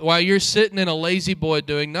hump while you're sitting in a lazy boy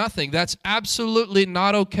doing nothing. That's absolutely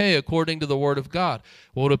not okay according to the Word of God.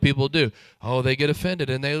 What do people do? Oh, they get offended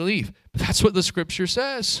and they leave. But that's what the Scripture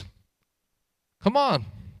says. Come on.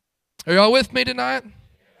 Are y'all with me tonight?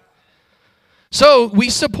 So we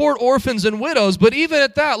support orphans and widows, but even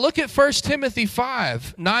at that, look at 1 Timothy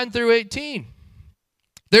 5, 9 through 18.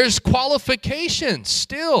 There's qualifications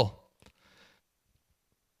still.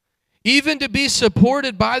 Even to be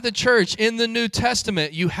supported by the church in the New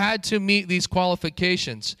Testament, you had to meet these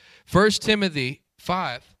qualifications. 1 Timothy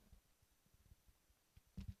 5.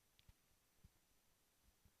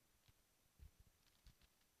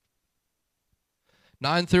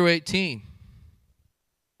 (9 through 18).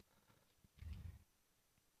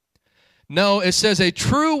 No, it says a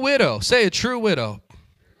true widow, say a true widow,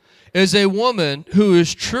 is a woman who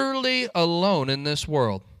is truly alone in this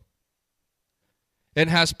world and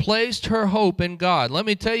has placed her hope in God. Let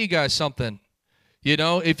me tell you guys something. You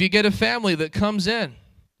know, if you get a family that comes in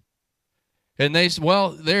and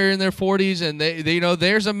they're in their 40s and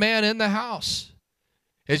there's a man in the house.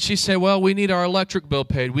 And she say, well, we need our electric bill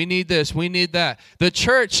paid. We need this, we need that. The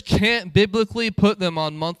church can't biblically put them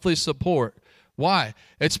on monthly support. Why?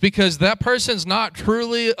 It's because that person's not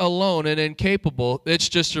truly alone and incapable. It's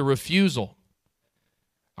just a refusal.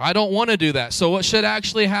 I don't want to do that. So what should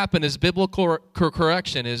actually happen is biblical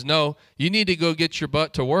correction is, no, you need to go get your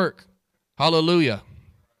butt to work. Hallelujah.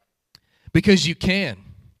 Because you can.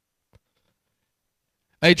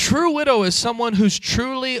 A true widow is someone who's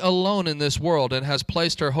truly alone in this world and has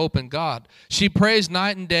placed her hope in God. She prays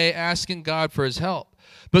night and day asking God for his help.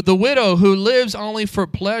 But the widow who lives only for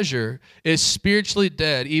pleasure is spiritually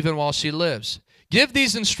dead even while she lives. Give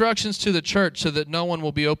these instructions to the church so that no one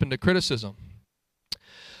will be open to criticism.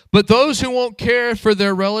 But those who won't care for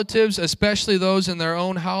their relatives, especially those in their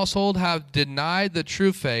own household, have denied the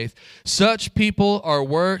true faith. Such people are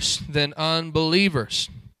worse than unbelievers.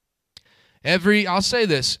 I'll say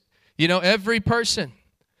this, every person,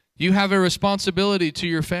 you have a responsibility to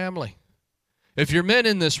your family. If you're men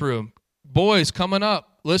in this room, boys coming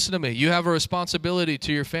up, listen to me, you have a responsibility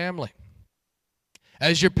to your family.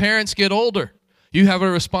 As your parents get older, you have a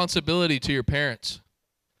responsibility to your parents.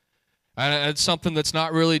 And it's something that's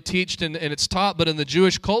not really taught and it's taught, but in the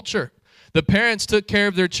Jewish culture, the parents took care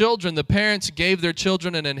of their children. The parents gave their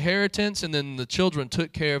children an inheritance, and then the children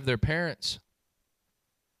took care of their parents.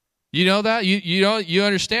 You know that? You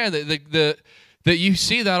understand that you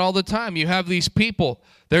see that all the time. You have these people,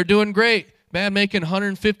 they're doing great, man, making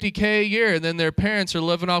 $150K a year, and then their parents are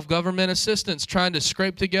living off government assistance, trying to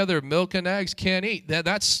scrape together milk and eggs, can't eat.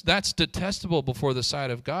 That's detestable before the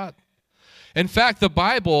sight of God. In fact, the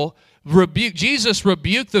Bible Jesus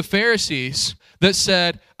rebuked the Pharisees that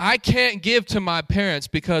said, I can't give to my parents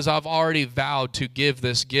because I've already vowed to give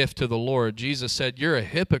this gift to the Lord. Jesus said, you're a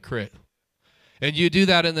hypocrite. And you do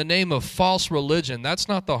that in the name of false religion. That's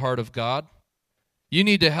not the heart of God. You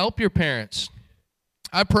need to help your parents.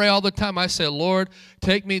 I pray all the time. I say, Lord,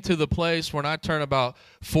 take me to the place when I turn about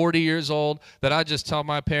 40 years old that I just tell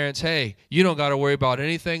my parents, hey, you don't got to worry about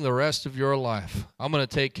anything the rest of your life. I'm going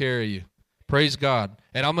to take care of you. Praise God.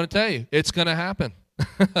 And I'm going to tell you, it's going to happen.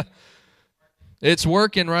 It's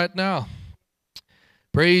working right now.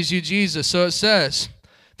 Praise you, Jesus. So it says,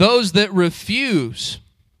 those that refuse.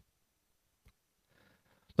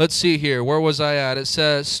 Let's see here. Where was I at? It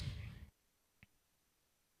says,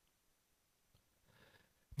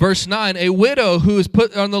 verse 9, a widow who is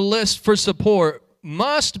put on the list for support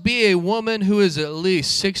must be a woman who is at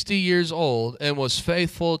least 60 years old and was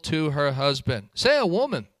faithful to her husband. Say a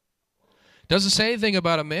woman. Doesn't say anything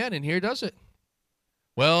about a man in here, does it?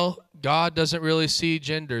 Well, God doesn't really see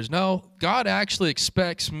genders. No, God actually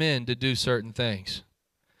expects men to do certain things.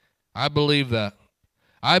 I believe that.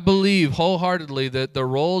 I believe wholeheartedly that the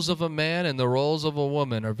roles of a man and the roles of a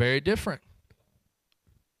woman are very different.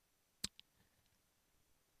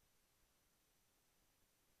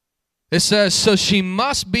 It says, so she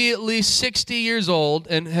must be at least 60 years old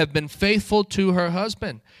and have been faithful to her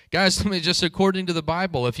husband. Guys, let me just, according to the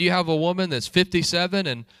Bible, if you have a woman that's 57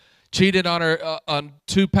 and cheated on her on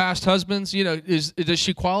two past husbands, does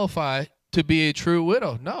she qualify to be a true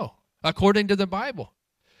widow? No, according to the Bible.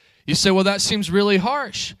 You say, well, that seems really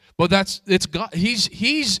harsh. Well, it's God.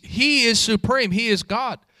 He is supreme. He is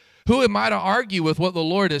God. Who am I to argue with what the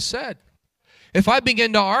Lord has said? If I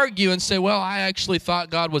begin to argue and say, well, I actually thought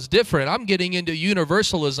God was different, I'm getting into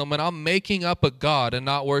universalism and I'm making up a God and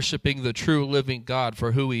not worshiping the true living God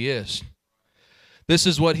for who he is. This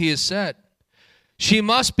is what he has said. She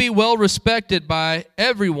must be well respected by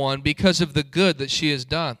everyone because of the good that she has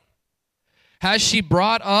done. Has she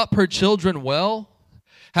brought up her children well?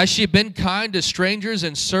 Has she been kind to strangers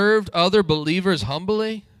and served other believers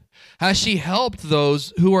humbly? Has she helped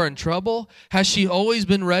those who are in trouble? Has she always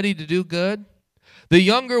been ready to do good? The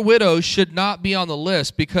younger widows should not be on the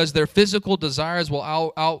list because their physical desires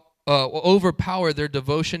will overpower their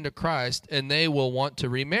devotion to Christ, and they will want to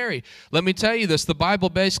remarry. Let me tell you this. The Bible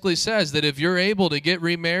basically says that if you're able to get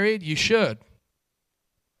remarried, you should.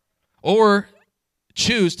 Or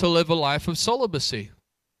choose to live a life of celibacy,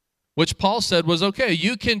 which Paul said was okay.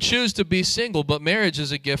 You can choose to be single, but marriage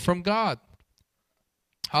is a gift from God.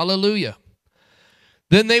 Hallelujah.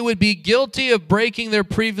 Then they would be guilty of breaking their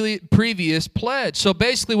previous pledge. So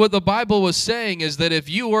basically what the Bible was saying is that if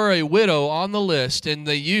you were a widow on the list and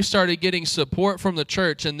that you started getting support from the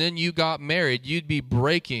church and then you got married, you'd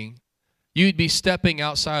be stepping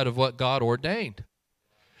outside of what God ordained.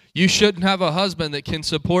 You shouldn't have a husband that can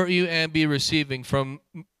support you and be receiving from,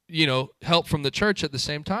 help from the church at the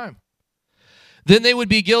same time. Then they would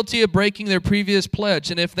be guilty of breaking their previous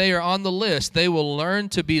pledge, and if they are on the list, they will learn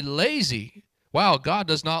to be lazy. Wow, God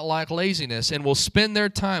does not like laziness, and will spend their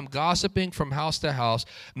time gossiping from house to house,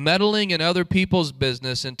 meddling in other people's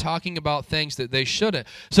business, and talking about things that they shouldn't.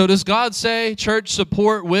 So does God say, church,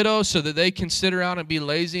 support widows so that they can sit around and be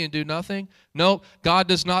lazy and do nothing? No, God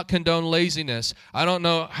does not condone laziness. I don't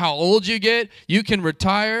know how old you get. You can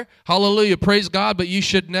retire. Hallelujah, praise God, but you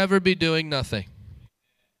should never be doing nothing.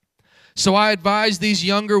 So I advise these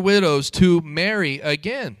younger widows to marry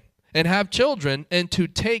again and have children, and to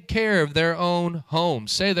take care of their own homes.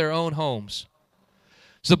 Say their own homes.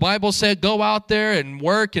 So the Bible said, go out there and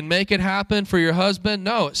work and make it happen for your husband.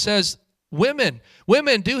 No, it says women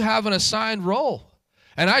do have an assigned role.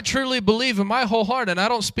 And I truly believe in my whole heart, and I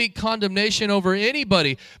don't speak condemnation over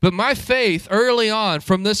anybody, but my faith early on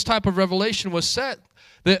from this type of revelation was set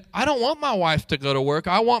that I don't want my wife to go to work.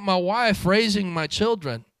 I want my wife raising my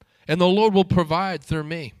children, and the Lord will provide through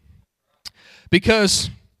me. Because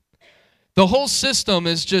the whole system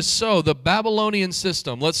is just the Babylonian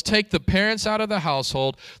system. Let's take the parents out of the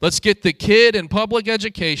household. Let's get the kid in public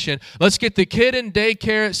education. Let's get the kid in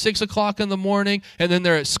daycare at 6 o'clock in the morning, and then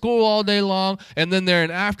they're at school all day long, and then they're in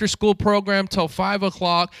after-school program till 5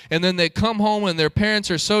 o'clock, and then they come home and their parents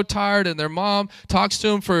are so tired, and their mom talks to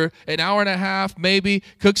them for an hour and a half, maybe,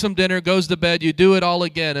 cooks them dinner, goes to bed. You do it all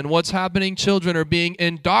again. And what's happening? Children are being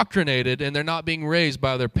indoctrinated, and they're not being raised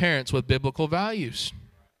by their parents with biblical values.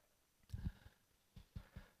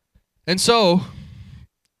 And so,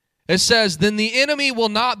 it says, then the enemy will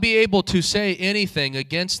not be able to say anything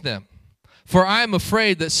against them. For I am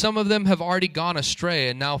afraid that some of them have already gone astray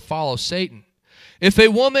and now follow Satan. If a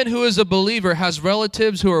woman who is a believer has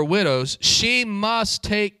relatives who are widows, she must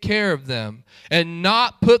take care of them and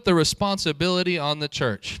not put the responsibility on the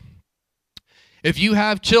church. If you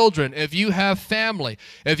have children, if you have family,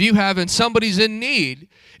 and somebody's in need,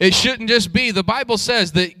 it shouldn't just be, the Bible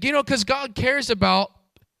says that, because God cares about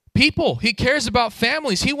people. He cares about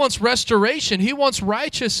families. He wants restoration. He wants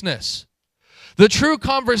righteousness. The true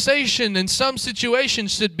conversation in some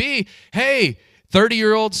situations should be, hey,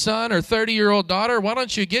 30-year-old son or 30-year-old daughter, why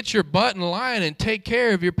don't you get your butt in line and take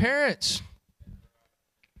care of your parents?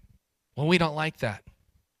 Well, we don't like that.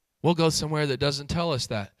 We'll go somewhere that doesn't tell us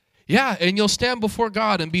that. Yeah, and you'll stand before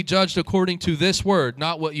God and be judged according to this word,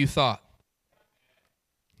 not what you thought.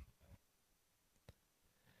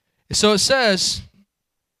 So it says,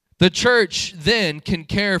 the church then can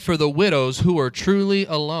care for the widows who are truly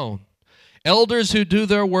alone. Elders who do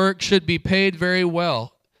their work should be paid very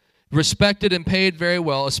well, respected and paid very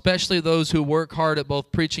well, especially those who work hard at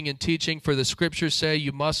both preaching and teaching. For the scriptures say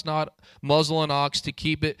you must not muzzle an ox to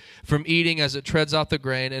keep it from eating as it treads out the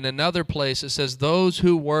grain. In another place it says those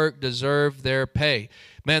who work deserve their pay.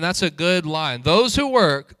 Man, that's a good line. Those who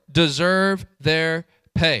work deserve their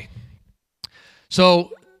pay.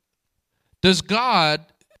 So does God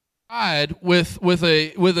with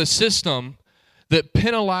a system that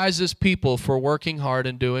penalizes people for working hard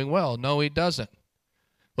and doing well? No, he doesn't.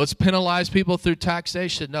 Let's penalize people through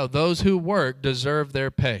taxation. No, those who work deserve their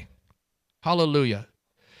pay. Hallelujah.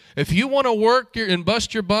 If you want to work and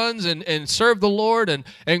bust your buns and serve the Lord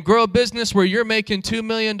and grow a business where you're making $2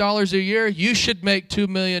 million a year, you should make $2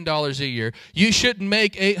 million a year. You shouldn't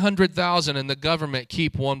make $800,000 and the government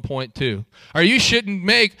keep 1.2. Or you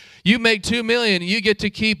make $2 million and you get to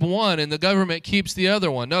keep one and the government keeps the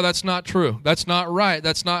other one. No, that's not true. That's not right.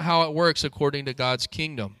 That's not how it works according to God's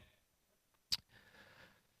kingdom.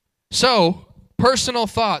 So, personal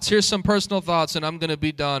thoughts. Here's some personal thoughts, and I'm going to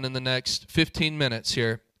be done in the next 15 minutes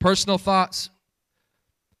here. Personal thoughts.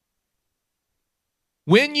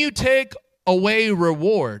 When you take away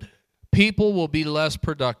reward, people will be less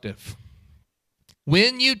productive.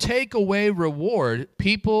 When you take away reward,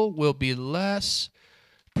 people will be less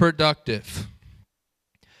productive.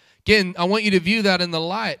 Again, I want you to view that in the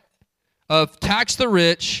light of tax the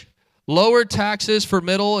rich, lower taxes for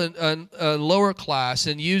middle and lower class,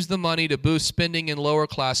 and use the money to boost spending in lower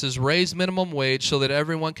classes, raise minimum wage so that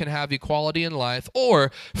everyone can have equality in life,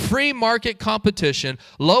 or free market competition,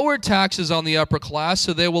 lower taxes on the upper class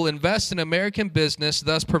so they will invest in American business,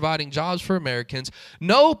 thus providing jobs for Americans,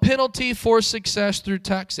 no penalty for success through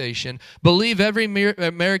taxation, believe every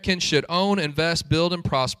American should own, invest, build, and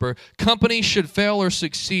prosper, companies should fail or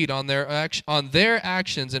succeed on their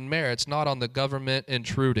actions and merits, not on the government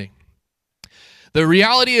intruding. The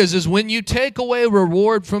reality is when you take away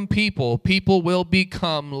reward from people, people will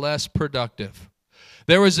become less productive.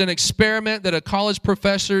 There was an experiment that a college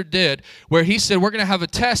professor did where he said, we're going to have a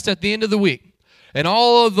test at the end of the week. And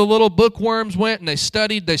all of the little bookworms went and they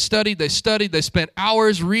studied. They spent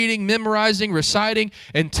hours reading, memorizing, reciting,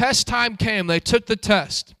 and test time came. They took the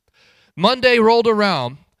test. Monday rolled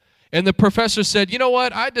around. And the professor said, you know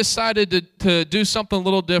what, I decided to do something a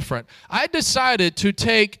little different. I decided to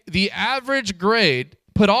take the average grade,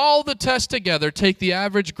 put all the tests together, take the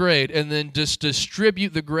average grade, and then just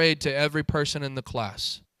distribute the grade to every person in the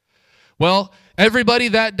class. Well, everybody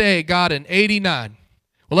that day got an 89.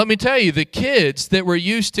 Well, let me tell you, the kids that were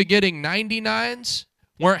used to getting 99s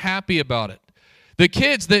weren't happy about it. The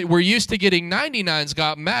kids that were used to getting 99s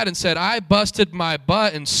got mad and said, I busted my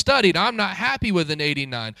butt and studied. I'm not happy with an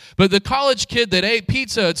 89. But the college kid that ate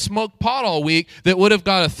pizza and smoked pot all week that would have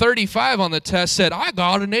got a 35 on the test said, I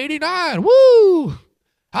got an 89. Woo!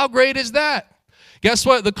 How great is that? Guess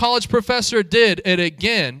what? The college professor did it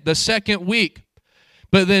again the second week.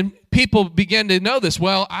 But then people began to know this.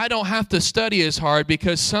 Well, I don't have to study as hard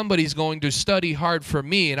because somebody's going to study hard for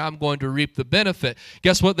me and I'm going to reap the benefit.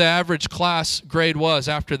 Guess what the average class grade was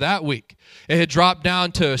after that week? It had dropped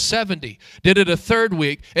down to a 70. Did it a third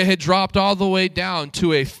week, it had dropped all the way down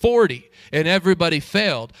to a 40. And everybody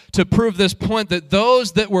failed. To prove this point that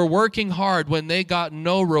those that were working hard when they got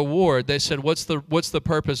no reward, they said, what's the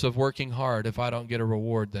purpose of working hard if I don't get a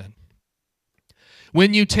reward then?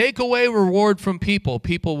 When you take away reward from people,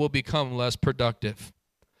 people will become less productive.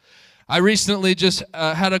 I recently just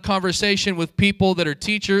had a conversation with people that are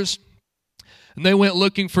teachers, and they went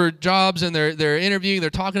looking for jobs, and they're interviewing, they're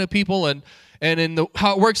talking to people, and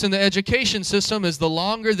how it works in the education system is the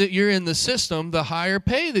longer that you're in the system, the higher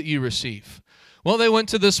pay that you receive. Well, they went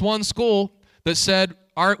to this one school that said,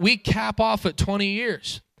 we cap off at 20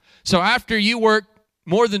 years. So after you work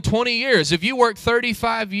more than 20 years. If you work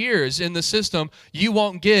 35 years in the system, you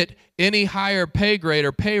won't get any higher pay grade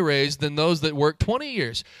or pay raise than those that work 20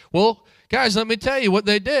 years. Well, guys, let me tell you what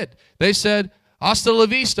they did. They said, hasta la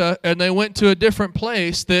vista, and they went to a different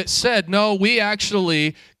place that said, no, we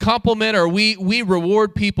actually compliment or we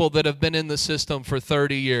reward people that have been in the system for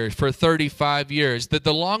 30 years, for 35 years, that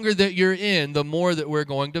the longer that you're in, the more that we're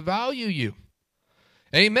going to value you.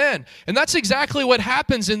 Amen. And that's exactly what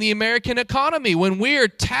happens in the American economy. When we are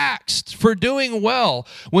taxed for doing well,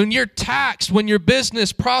 when you're taxed, when your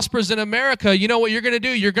business prospers in America, you know what you're going to do?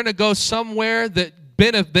 You're going to go somewhere that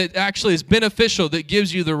actually is beneficial, that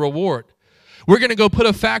gives you the reward. We're going to go put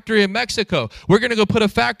a factory in Mexico. We're going to go put a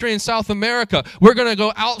factory in South America. We're going to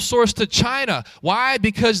go outsource to China. Why?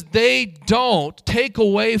 Because they don't take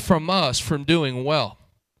away from us from doing well.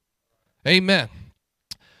 Amen.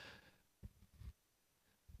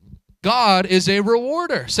 God is a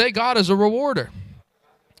rewarder. Say, God is a rewarder.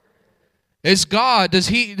 Is God,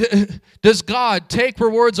 does God take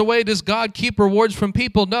rewards away? Does God keep rewards from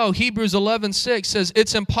people? No. Hebrews 11:6 says,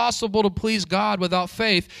 it's impossible to please God without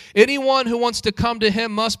faith. Anyone who wants to come to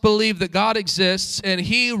him must believe that God exists and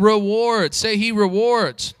he rewards. Say, he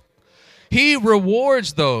rewards. He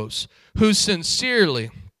rewards those who sincerely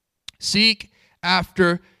seek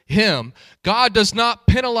after him. God does not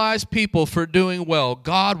penalize people for doing well.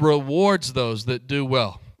 God rewards those that do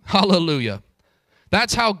well. Hallelujah.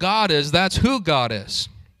 That's how God is. That's who God is.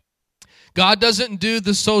 God doesn't do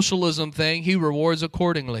the socialism thing. He rewards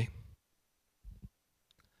accordingly.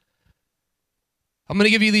 I'm going to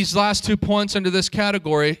give you these last 2 points under this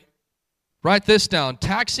category. Write this down.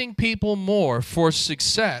 Taxing people more for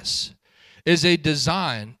success is a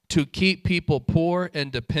design to keep people poor and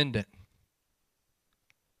dependent.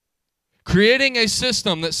 Creating a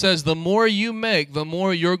system that says the more you make, the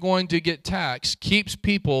more you're going to get taxed keeps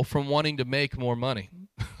people from wanting to make more money.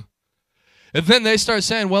 And then they start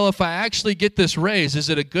saying, well, if I actually get this raise, is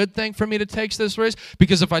it a good thing for me to take this raise?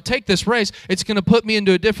 Because if I take this raise, it's going to put me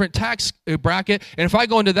into a different tax bracket. And if I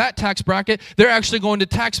go into that tax bracket, they're actually going to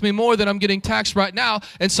tax me more than I'm getting taxed right now.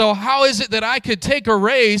 And so how is it that I could take a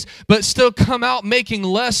raise but still come out making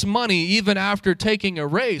less money even after taking a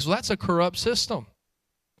raise? Well, that's a corrupt system.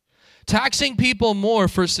 Taxing people more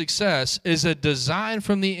for success is a design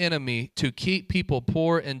from the enemy to keep people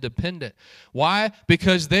poor and dependent. Why?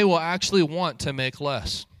 Because they will actually want to make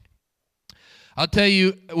less. I'll tell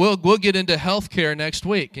you, we'll get into healthcare next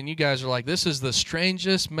week, and you guys are like, this is the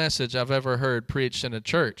strangest message I've ever heard preached in a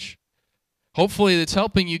church. Hopefully it's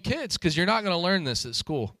helping you kids, because you're not going to learn this at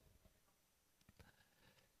school.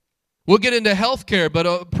 We'll get into healthcare,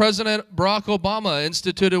 but President Barack Obama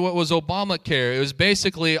instituted what was Obamacare. It was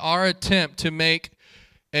basically our attempt to make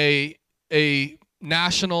a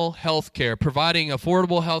national healthcare, providing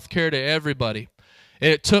affordable healthcare to everybody.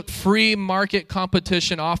 It took free market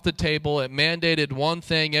competition off the table. It mandated one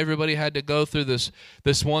thing. Everybody had to go through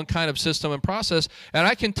this one kind of system and process. And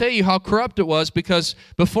I can tell you how corrupt it was, because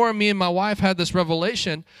before me and my wife had this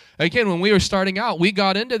revelation, again, when we were starting out, we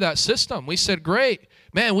got into that system. We said, great.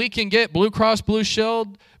 Man, we can get Blue Cross Blue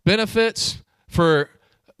Shield benefits for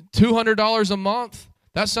 $200 a month.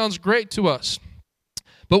 That sounds great to us.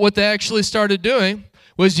 But what they actually started doing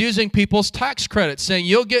was using people's tax credits, saying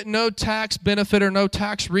you'll get no tax benefit or no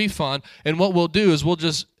tax refund, and what we'll do is we'll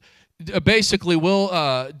just basically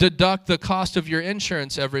deduct the cost of your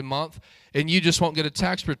insurance every month, and you just won't get a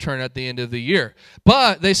tax return at the end of the year.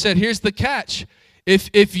 But they said, here's the catch.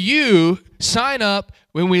 If you sign up,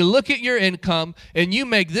 when we look at your income and you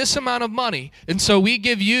make this amount of money, and so we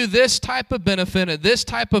give you this type of benefit and this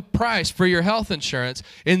type of price for your health insurance,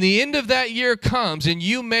 and the end of that year comes and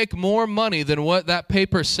you make more money than what that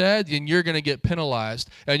paper said, then you're going to get penalized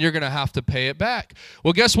and you're going to have to pay it back.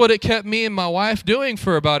 Well, guess what it kept me and my wife doing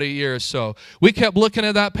for about a year or so? We kept looking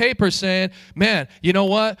at that paper saying, man, you know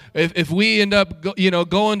what? If we end up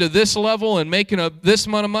going to this level and making this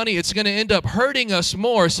amount of money, it's going to end up hurting us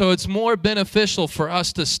more, so it's more beneficial for us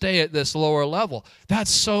to stay at this lower level. That's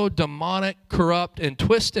so demonic, corrupt, and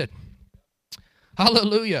twisted.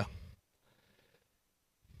 Hallelujah.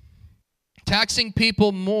 Taxing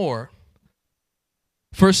people more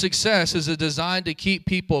for success is a design to keep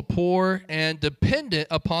people poor and dependent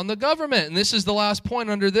upon the government. And this is the last point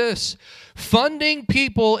under this. Funding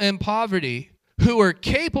people in poverty who are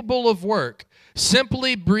capable of work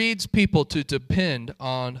simply breeds people to depend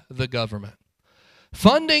on the government.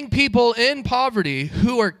 Funding people in poverty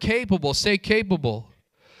who are capable, say capable,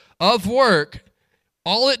 of work,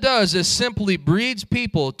 all it does is simply breeds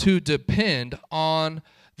people to depend on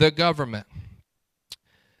the government.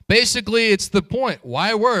 Basically, it's the point.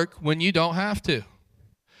 Why work when you don't have to?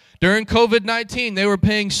 During COVID-19, they were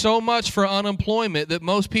paying so much for unemployment that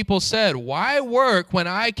most people said, why work when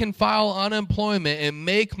I can file unemployment and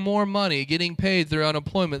make more money getting paid through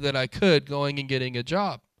unemployment than I could going and getting a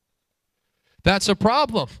job? That's a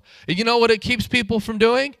problem. You know what it keeps people from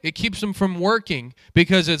doing? It keeps them from working,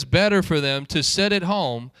 because it's better for them to sit at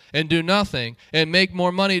home and do nothing and make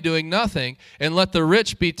more money doing nothing and let the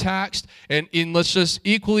rich be taxed and let's just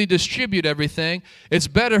equally distribute everything. It's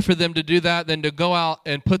better for them to do that than to go out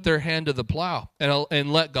and put their hand to the plow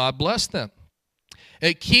and let God bless them.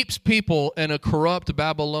 It keeps people in a corrupt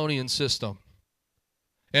Babylonian system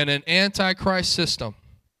and an antichrist system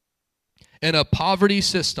and a poverty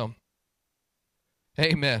system.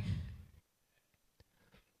 Amen.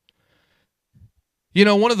 You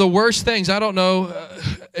know, one of the worst things, I don't know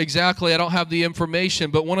exactly, I don't have the information,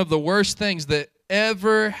 but one of the worst things that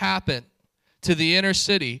ever happened to the inner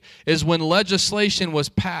city is when legislation was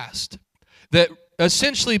passed that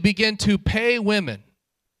essentially began to pay women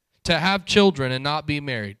to have children and not be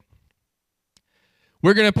married.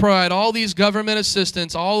 We're going to provide all these government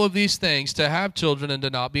assistance, all of these things to have children and to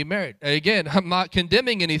not be married. And again, I'm not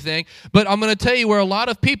condemning anything, but I'm going to tell you where a lot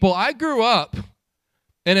of people, I grew up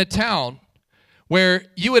in a town where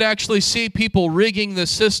you would actually see people rigging the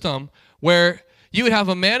system where you would have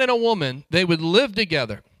a man and a woman, they would live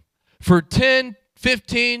together for 10,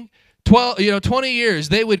 15, 12, 20 years.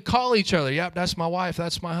 They would call each other, yep, that's my wife,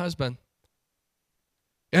 that's my husband.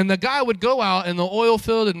 And the guy would go out in the oil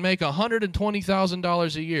field and make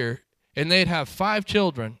 $120,000 a year, and they'd have 5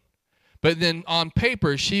 children. But then on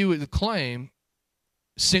paper, she would claim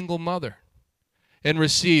single mother and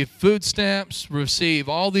receive food stamps, receive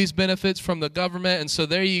all these benefits from the government. And so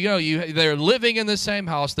there you go. They're living in the same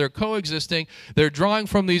house. They're coexisting. They're drawing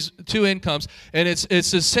from these two incomes. And it's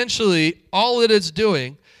essentially all that it's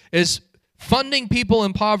doing is funding people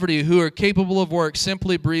in poverty who are capable of work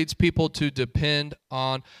simply breeds people to depend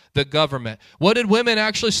on the government. What did women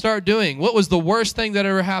actually start doing? What was the worst thing that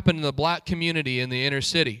ever happened in the black community in the inner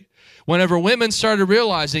city? Whenever women started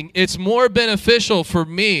realizing it's more beneficial for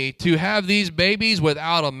me to have these babies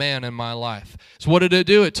without a man in my life. So what did it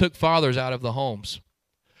do? It took fathers out of the homes.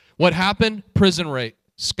 What happened? Prison rate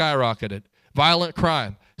skyrocketed. Violent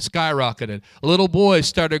crime skyrocketed. Little boys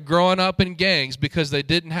started growing up in gangs because they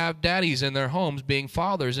didn't have daddies in their homes being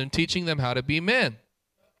fathers and teaching them how to be men.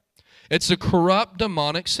 It's a corrupt,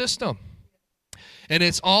 demonic system. And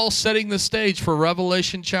it's all setting the stage for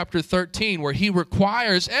Revelation chapter 13, where he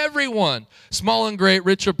requires everyone, small and great,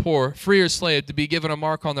 rich or poor, free or slave, to be given a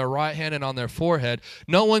mark on their right hand and on their forehead.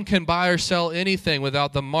 No one can buy or sell anything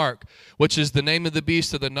without the mark, which is the name of the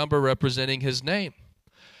beast or the number representing his name.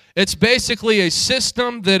 It's basically a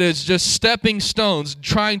system that is just stepping stones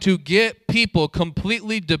trying to get people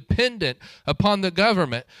completely dependent upon the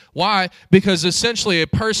government. Why? Because essentially a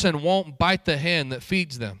person won't bite the hand that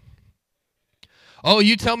feeds them. Oh,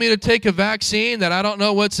 you tell me to take a vaccine that I don't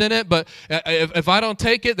know what's in it, but if I don't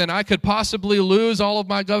take it, then I could possibly lose all of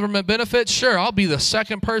my government benefits? Sure, I'll be the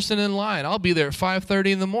second person in line. I'll be there at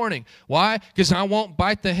 5:30 in the morning. Why? Because I won't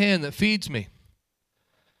bite the hand that feeds me.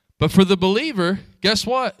 But for the believer, guess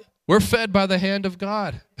what? We're fed by the hand of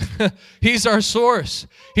God. He's our source.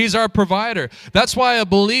 He's our provider. That's why a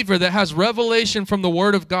believer that has revelation from the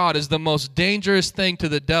Word of God is the most dangerous thing to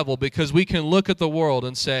the devil, because we can look at the world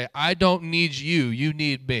and say, I don't need you, you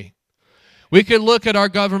need me. We could look at our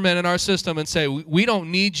government and our system and say, we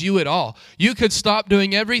don't need you at all. You could stop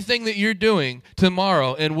doing everything that you're doing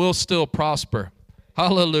tomorrow and we'll still prosper.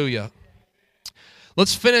 Hallelujah.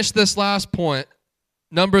 Let's finish this last point.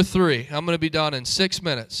 Number 3. I'm going to be done in 6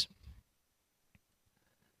 minutes.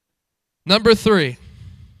 Number 3,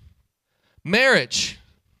 marriage.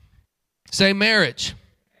 Say marriage.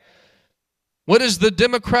 What is the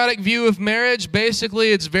democratic view of marriage?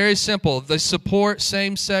 Basically, it's very simple. They support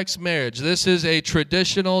same-sex marriage. This is a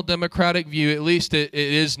traditional democratic view. At least it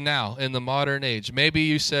is now in the modern age. Maybe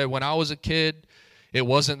you said, when I was a kid, it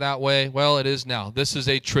wasn't that way. Well, it is now. This is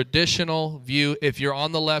a traditional view. If you're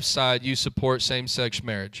on the left side, you support same-sex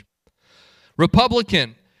marriage.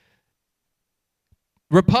 Republican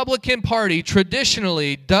Party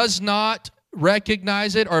traditionally does not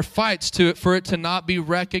recognize it or fights for it to not be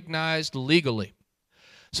recognized legally.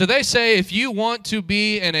 So they say if you want to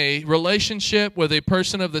be in a relationship with a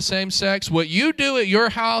person of the same sex, what you do at your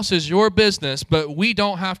house is your business, but we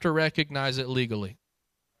don't have to recognize it legally.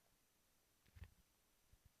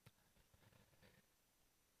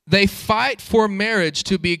 They fight for marriage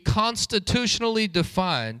to be constitutionally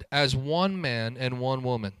defined as one man and one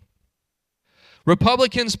woman.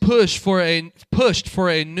 Republicans pushed for a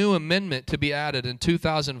new amendment to be added in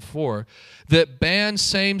 2004 that banned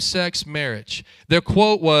same-sex marriage. Their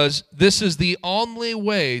quote was, "This is the only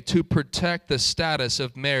way to protect the status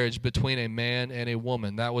of marriage between a man and a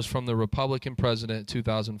woman." That was from the Republican president in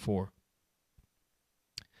 2004.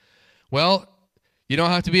 Well, you don't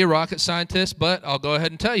have to be a rocket scientist, but I'll go ahead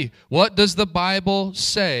and tell you. What does the Bible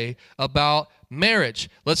say about marriage?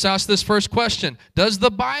 Let's ask this first question. Does the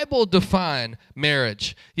Bible define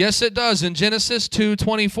marriage? Yes, it does. In Genesis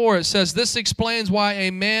 2:24, it says, "This explains why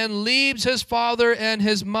a man leaves his father and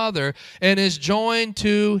his mother and is joined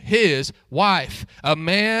to his wife." A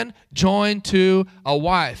man joined to a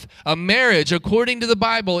wife. A marriage, according to the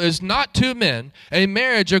Bible, is not two men. A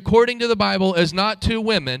marriage, according to the Bible, is not two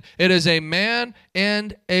women. It is a man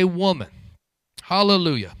and a woman.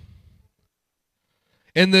 Hallelujah.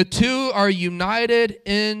 And the two are united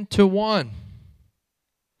into one.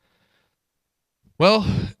 Well,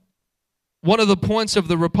 one of the points of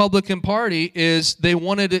the Republican Party is they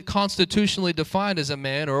wanted it constitutionally defined as a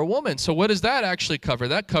man or a woman. So what does that actually cover?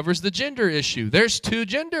 That covers the gender issue. There's two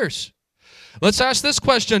genders. Let's ask this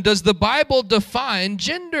question. Does the Bible define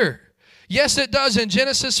gender? Yes, it does. In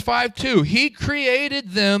Genesis 5:2, He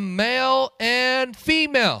created them male and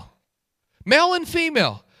female. Male and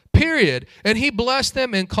female. Period. And He blessed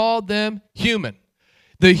them and called them human.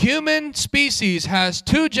 The human species has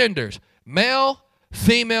two genders, male,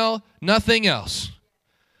 female, nothing else.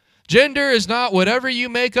 Gender is not whatever you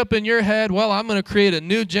make up in your head. Well, I'm going to create a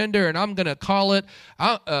new gender and I'm going to call it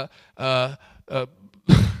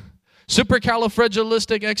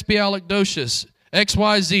supercalifragilisticexpialidocious,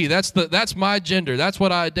 XYZ. That's my gender. That's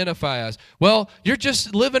what I identify as. Well, you're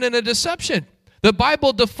just living in a deception. The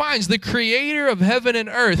Bible defines the creator of heaven and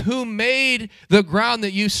earth, who made the ground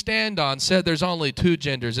that you stand on, said there's only two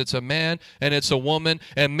genders. It's a man and it's a woman,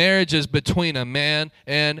 and marriage is between a man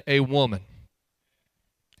and a woman.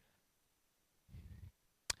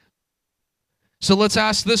 So let's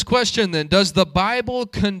ask this question then. Does the Bible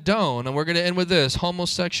condone, and we're going to end with this,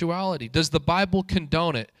 homosexuality? Does the Bible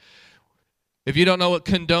condone it? If you don't know what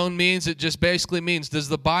condone means, it just basically means, does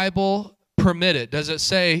the Bible permit it? Does it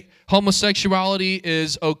say homosexuality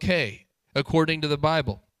is okay according to the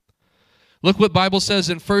Bible? Look what Bible says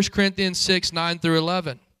in 1 Corinthians 6, 9 through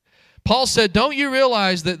 11. Paul said, don't you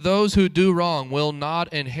realize that those who do wrong will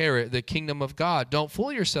not inherit the kingdom of God? Don't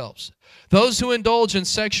fool yourselves. Those who indulge in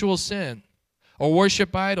sexual sin, or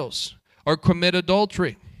worship idols, or commit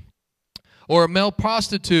adultery, or are male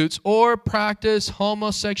prostitutes, or practice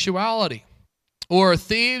homosexuality, or are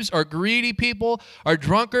thieves, or greedy people, or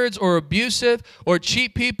drunkards, or abusive, or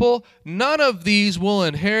cheat people, none of these will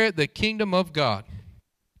inherit the kingdom of God.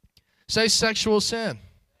 Say sexual sin.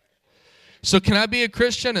 So can I be a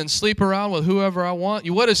Christian and sleep around with whoever I want?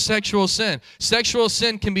 What is sexual sin? Sexual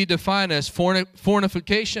sin can be defined as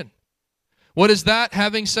fornication. What is that?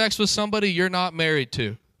 Having sex with somebody you're not married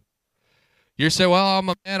to. You say, well, I'm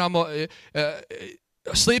a man,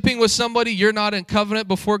 sleeping with somebody you're not in covenant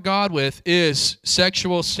before God with is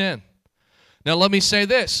sexual sin. Now let me say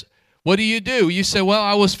this. What do? You say, well,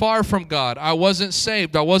 I was far from God. I wasn't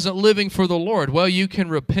saved. I wasn't living for the Lord. Well, you can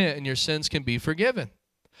repent and your sins can be forgiven.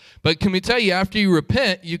 But can we tell you, after you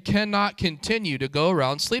repent, you cannot continue to go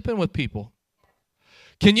around sleeping with people.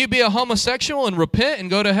 Can you be a homosexual and repent and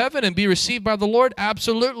go to heaven and be received by the Lord?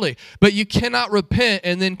 Absolutely. But you cannot repent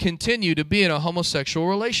and then continue to be in a homosexual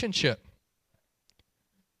relationship.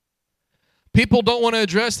 People don't want to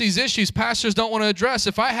address these issues. Pastors don't want to address.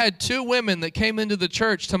 If I had two women that came into the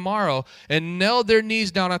church tomorrow and knelt their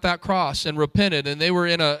knees down at that cross and repented, and they were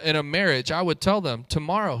in a marriage, I would tell them,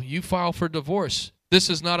 tomorrow you file for divorce. This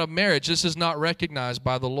is not a marriage. This is not recognized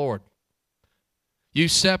by the Lord. You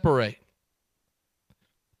separate.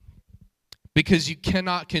 Because you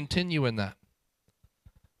cannot continue in that.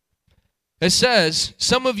 It says,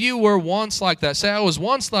 some of you were once like that. Say, I was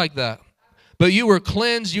once like that. But you were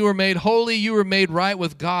cleansed, you were made holy, you were made right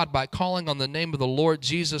with God by calling on the name of the Lord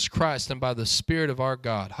Jesus Christ and by the Spirit of our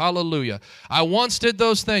God. Hallelujah. I once did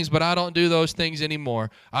those things, but I don't do those things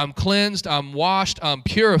anymore. I'm cleansed, I'm washed, I'm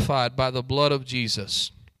purified by the blood of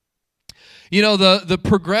Jesus. You know, the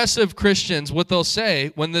progressive Christians, what they'll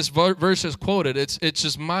say when this verse is quoted, it's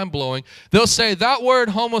just mind-blowing. They'll say that word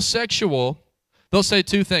homosexual, they'll say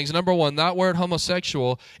two things. Number one, that word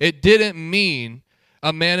homosexual, it didn't mean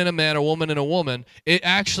a man and a man, a woman and a woman. It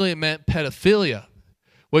actually meant pedophilia,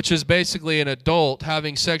 which is basically an adult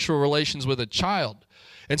having sexual relations with a child.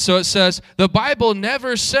 And so it says, the Bible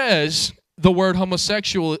never says the word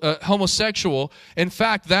homosexual. In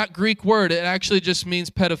fact, that Greek word, it actually just means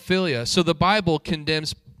pedophilia. So the Bible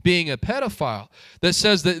condemns being a pedophile. That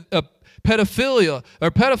says that pedophilia or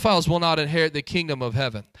pedophiles will not inherit the kingdom of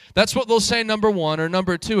heaven. That's what they'll say, number one. Or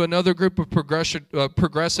number two, another group of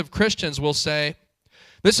progressive Christians will say,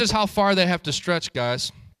 this is how far they have to stretch,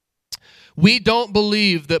 guys. We don't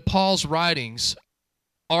believe that Paul's writings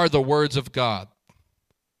are the words of God.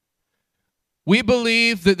 We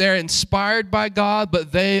believe that they're inspired by God,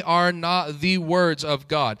 but they are not the words of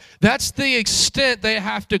God. That's the extent they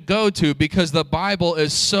have to go to because the Bible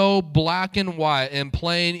is so black and white in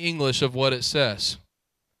plain English of what it says.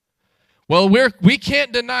 Well, we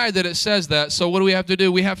can't deny that it says that, so what do we have to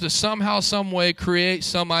do? We have to somehow, some way create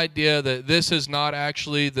some idea that this is not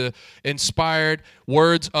actually the inspired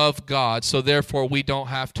words of God, so therefore we don't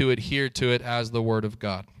have to adhere to it as the word of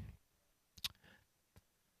God.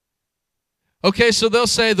 Okay, so they'll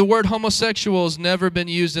say the word homosexual has never been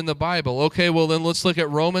used in the Bible. Okay, well then let's look at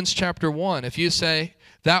Romans chapter 1. If you say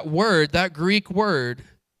that word, that Greek word,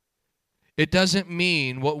 it doesn't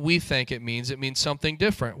mean what we think it means something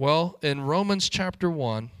different. Well, in Romans chapter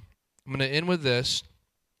 1, I'm going to end with this,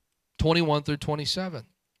 21 through 27.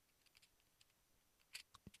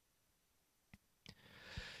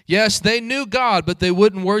 Yes, they knew God, but they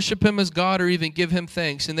wouldn't worship him as God or even give him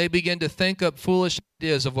thanks, and they began to think up foolish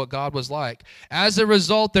ideas of what God was like. As a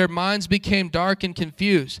result, their minds became dark and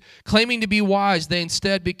confused. Claiming to be wise, they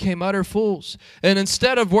instead became utter fools. And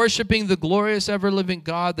instead of worshiping the glorious, ever-living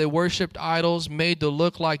God, they worshiped idols made to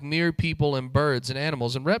look like mere people and birds and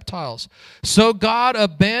animals and reptiles. So God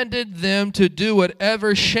abandoned them to do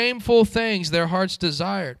whatever shameful things their hearts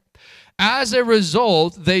desired. As a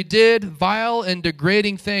result, they did vile and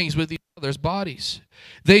degrading things with each other. other's bodies.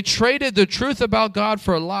 They traded the truth about God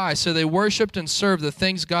for a lie, so they worshiped and served the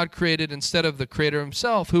things God created instead of the Creator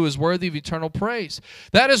himself, who is worthy of eternal praise.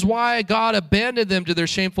 That is why God abandoned them to their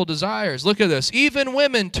shameful desires. Look at this. Even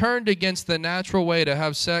women turned against the natural way to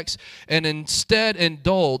have sex and instead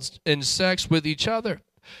indulged in sex with each other.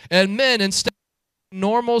 And men, instead of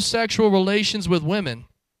normal sexual relations with women,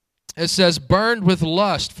 it says, burned with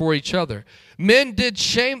lust for each other. Men did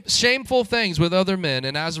shameful things with other men,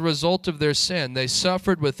 and as a result of their sin, they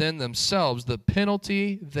suffered within themselves the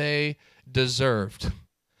penalty they deserved.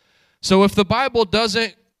 So if the Bible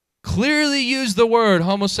doesn't clearly use the word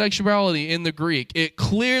homosexuality in the Greek, it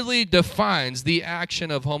clearly defines the action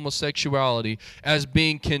of homosexuality as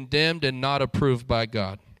being condemned and not approved by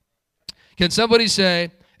God. Can somebody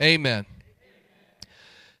say amen?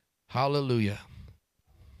 Hallelujah.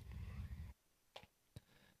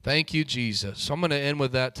 Thank you, Jesus. I'm going to end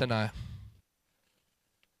with that tonight.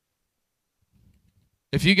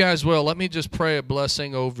 If you guys will, let me just pray a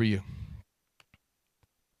blessing over you.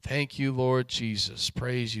 Thank you, Lord Jesus.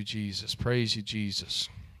 Praise you, Jesus. Praise you, Jesus.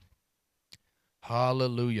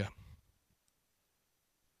 Hallelujah.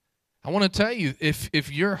 I want to tell you,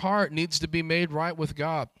 if your heart needs to be made right with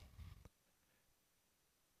God,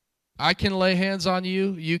 I can lay hands on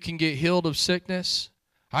you. You can get healed of sickness.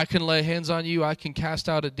 I can lay hands on you. I can cast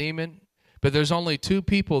out a demon. But there's only two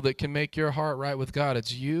people that can make your heart right with God.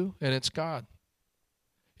 It's you and it's God.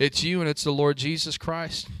 It's you and it's the Lord Jesus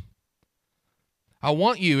Christ. I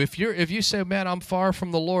want you, if you say, man, I'm far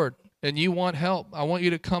from the Lord and you want help, I want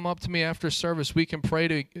you to come up to me after service. We can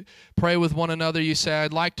pray with one another. You say,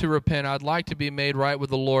 I'd like to repent. I'd like to be made right with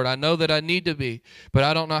the Lord. I know that I need to be, but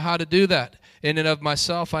I don't know how to do that. In and of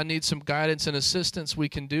myself, I need some guidance and assistance. We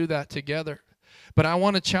can do that together. But I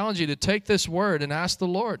want to challenge you to take this word and ask the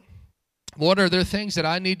Lord, Lord, are there things that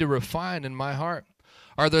I need to refine in my heart?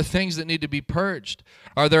 Are there things that need to be purged?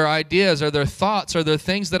 Are there ideas? Are there thoughts? Are there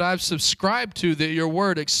things that I've subscribed to that your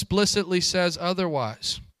word explicitly says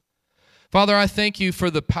otherwise? Father, I thank you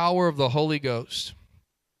for the power of the Holy Ghost.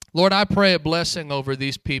 Lord, I pray a blessing over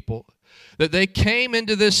these people, that they came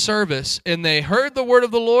into this service and they heard the word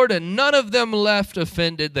of the Lord and none of them left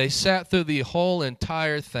offended. They sat through the whole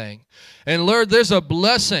entire thing. And Lord, there's a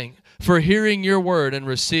blessing for hearing your word and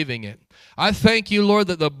receiving it. I thank you, Lord,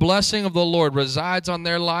 that the blessing of the Lord resides on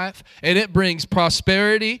their life, and it brings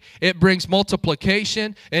prosperity, it brings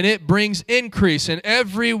multiplication, and it brings increase in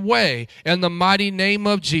every way in the mighty name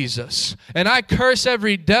of Jesus. And I curse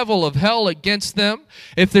every devil of hell against them.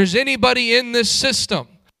 If there's anybody in this system,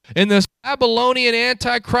 in this Babylonian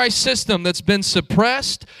Antichrist system that's been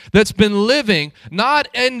suppressed, that's been living not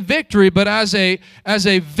in victory, but as a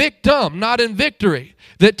victim, not in victory,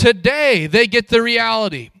 that today they get the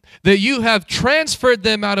reality that you have transferred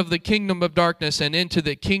them out of the kingdom of darkness and into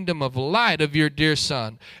the kingdom of light of your dear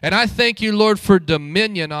Son. And I thank you, Lord, for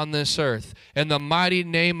dominion on this earth in the mighty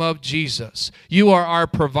name of Jesus. You are our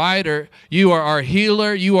provider. You are our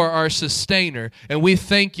healer. You are our sustainer. And we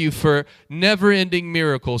thank you for never-ending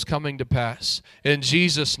miracles coming to pass. In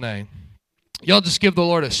Jesus' name. Y'all just give the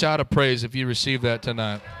Lord a shout of praise if you receive that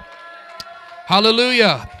tonight.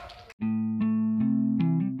 Hallelujah.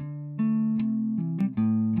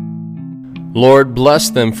 Lord, bless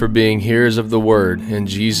them for being hearers of the word, in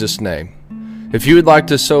Jesus' name. If you would like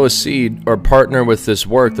to sow a seed or partner with this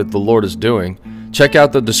work that the Lord is doing, check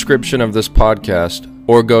out the description of this podcast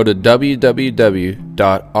or go to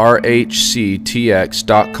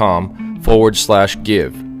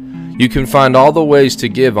www.rhctx.com/give. You can find all the ways to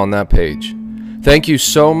give on that page. Thank you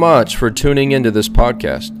so much for tuning into this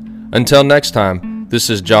podcast. Until next time, this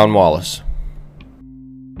is John Wallace.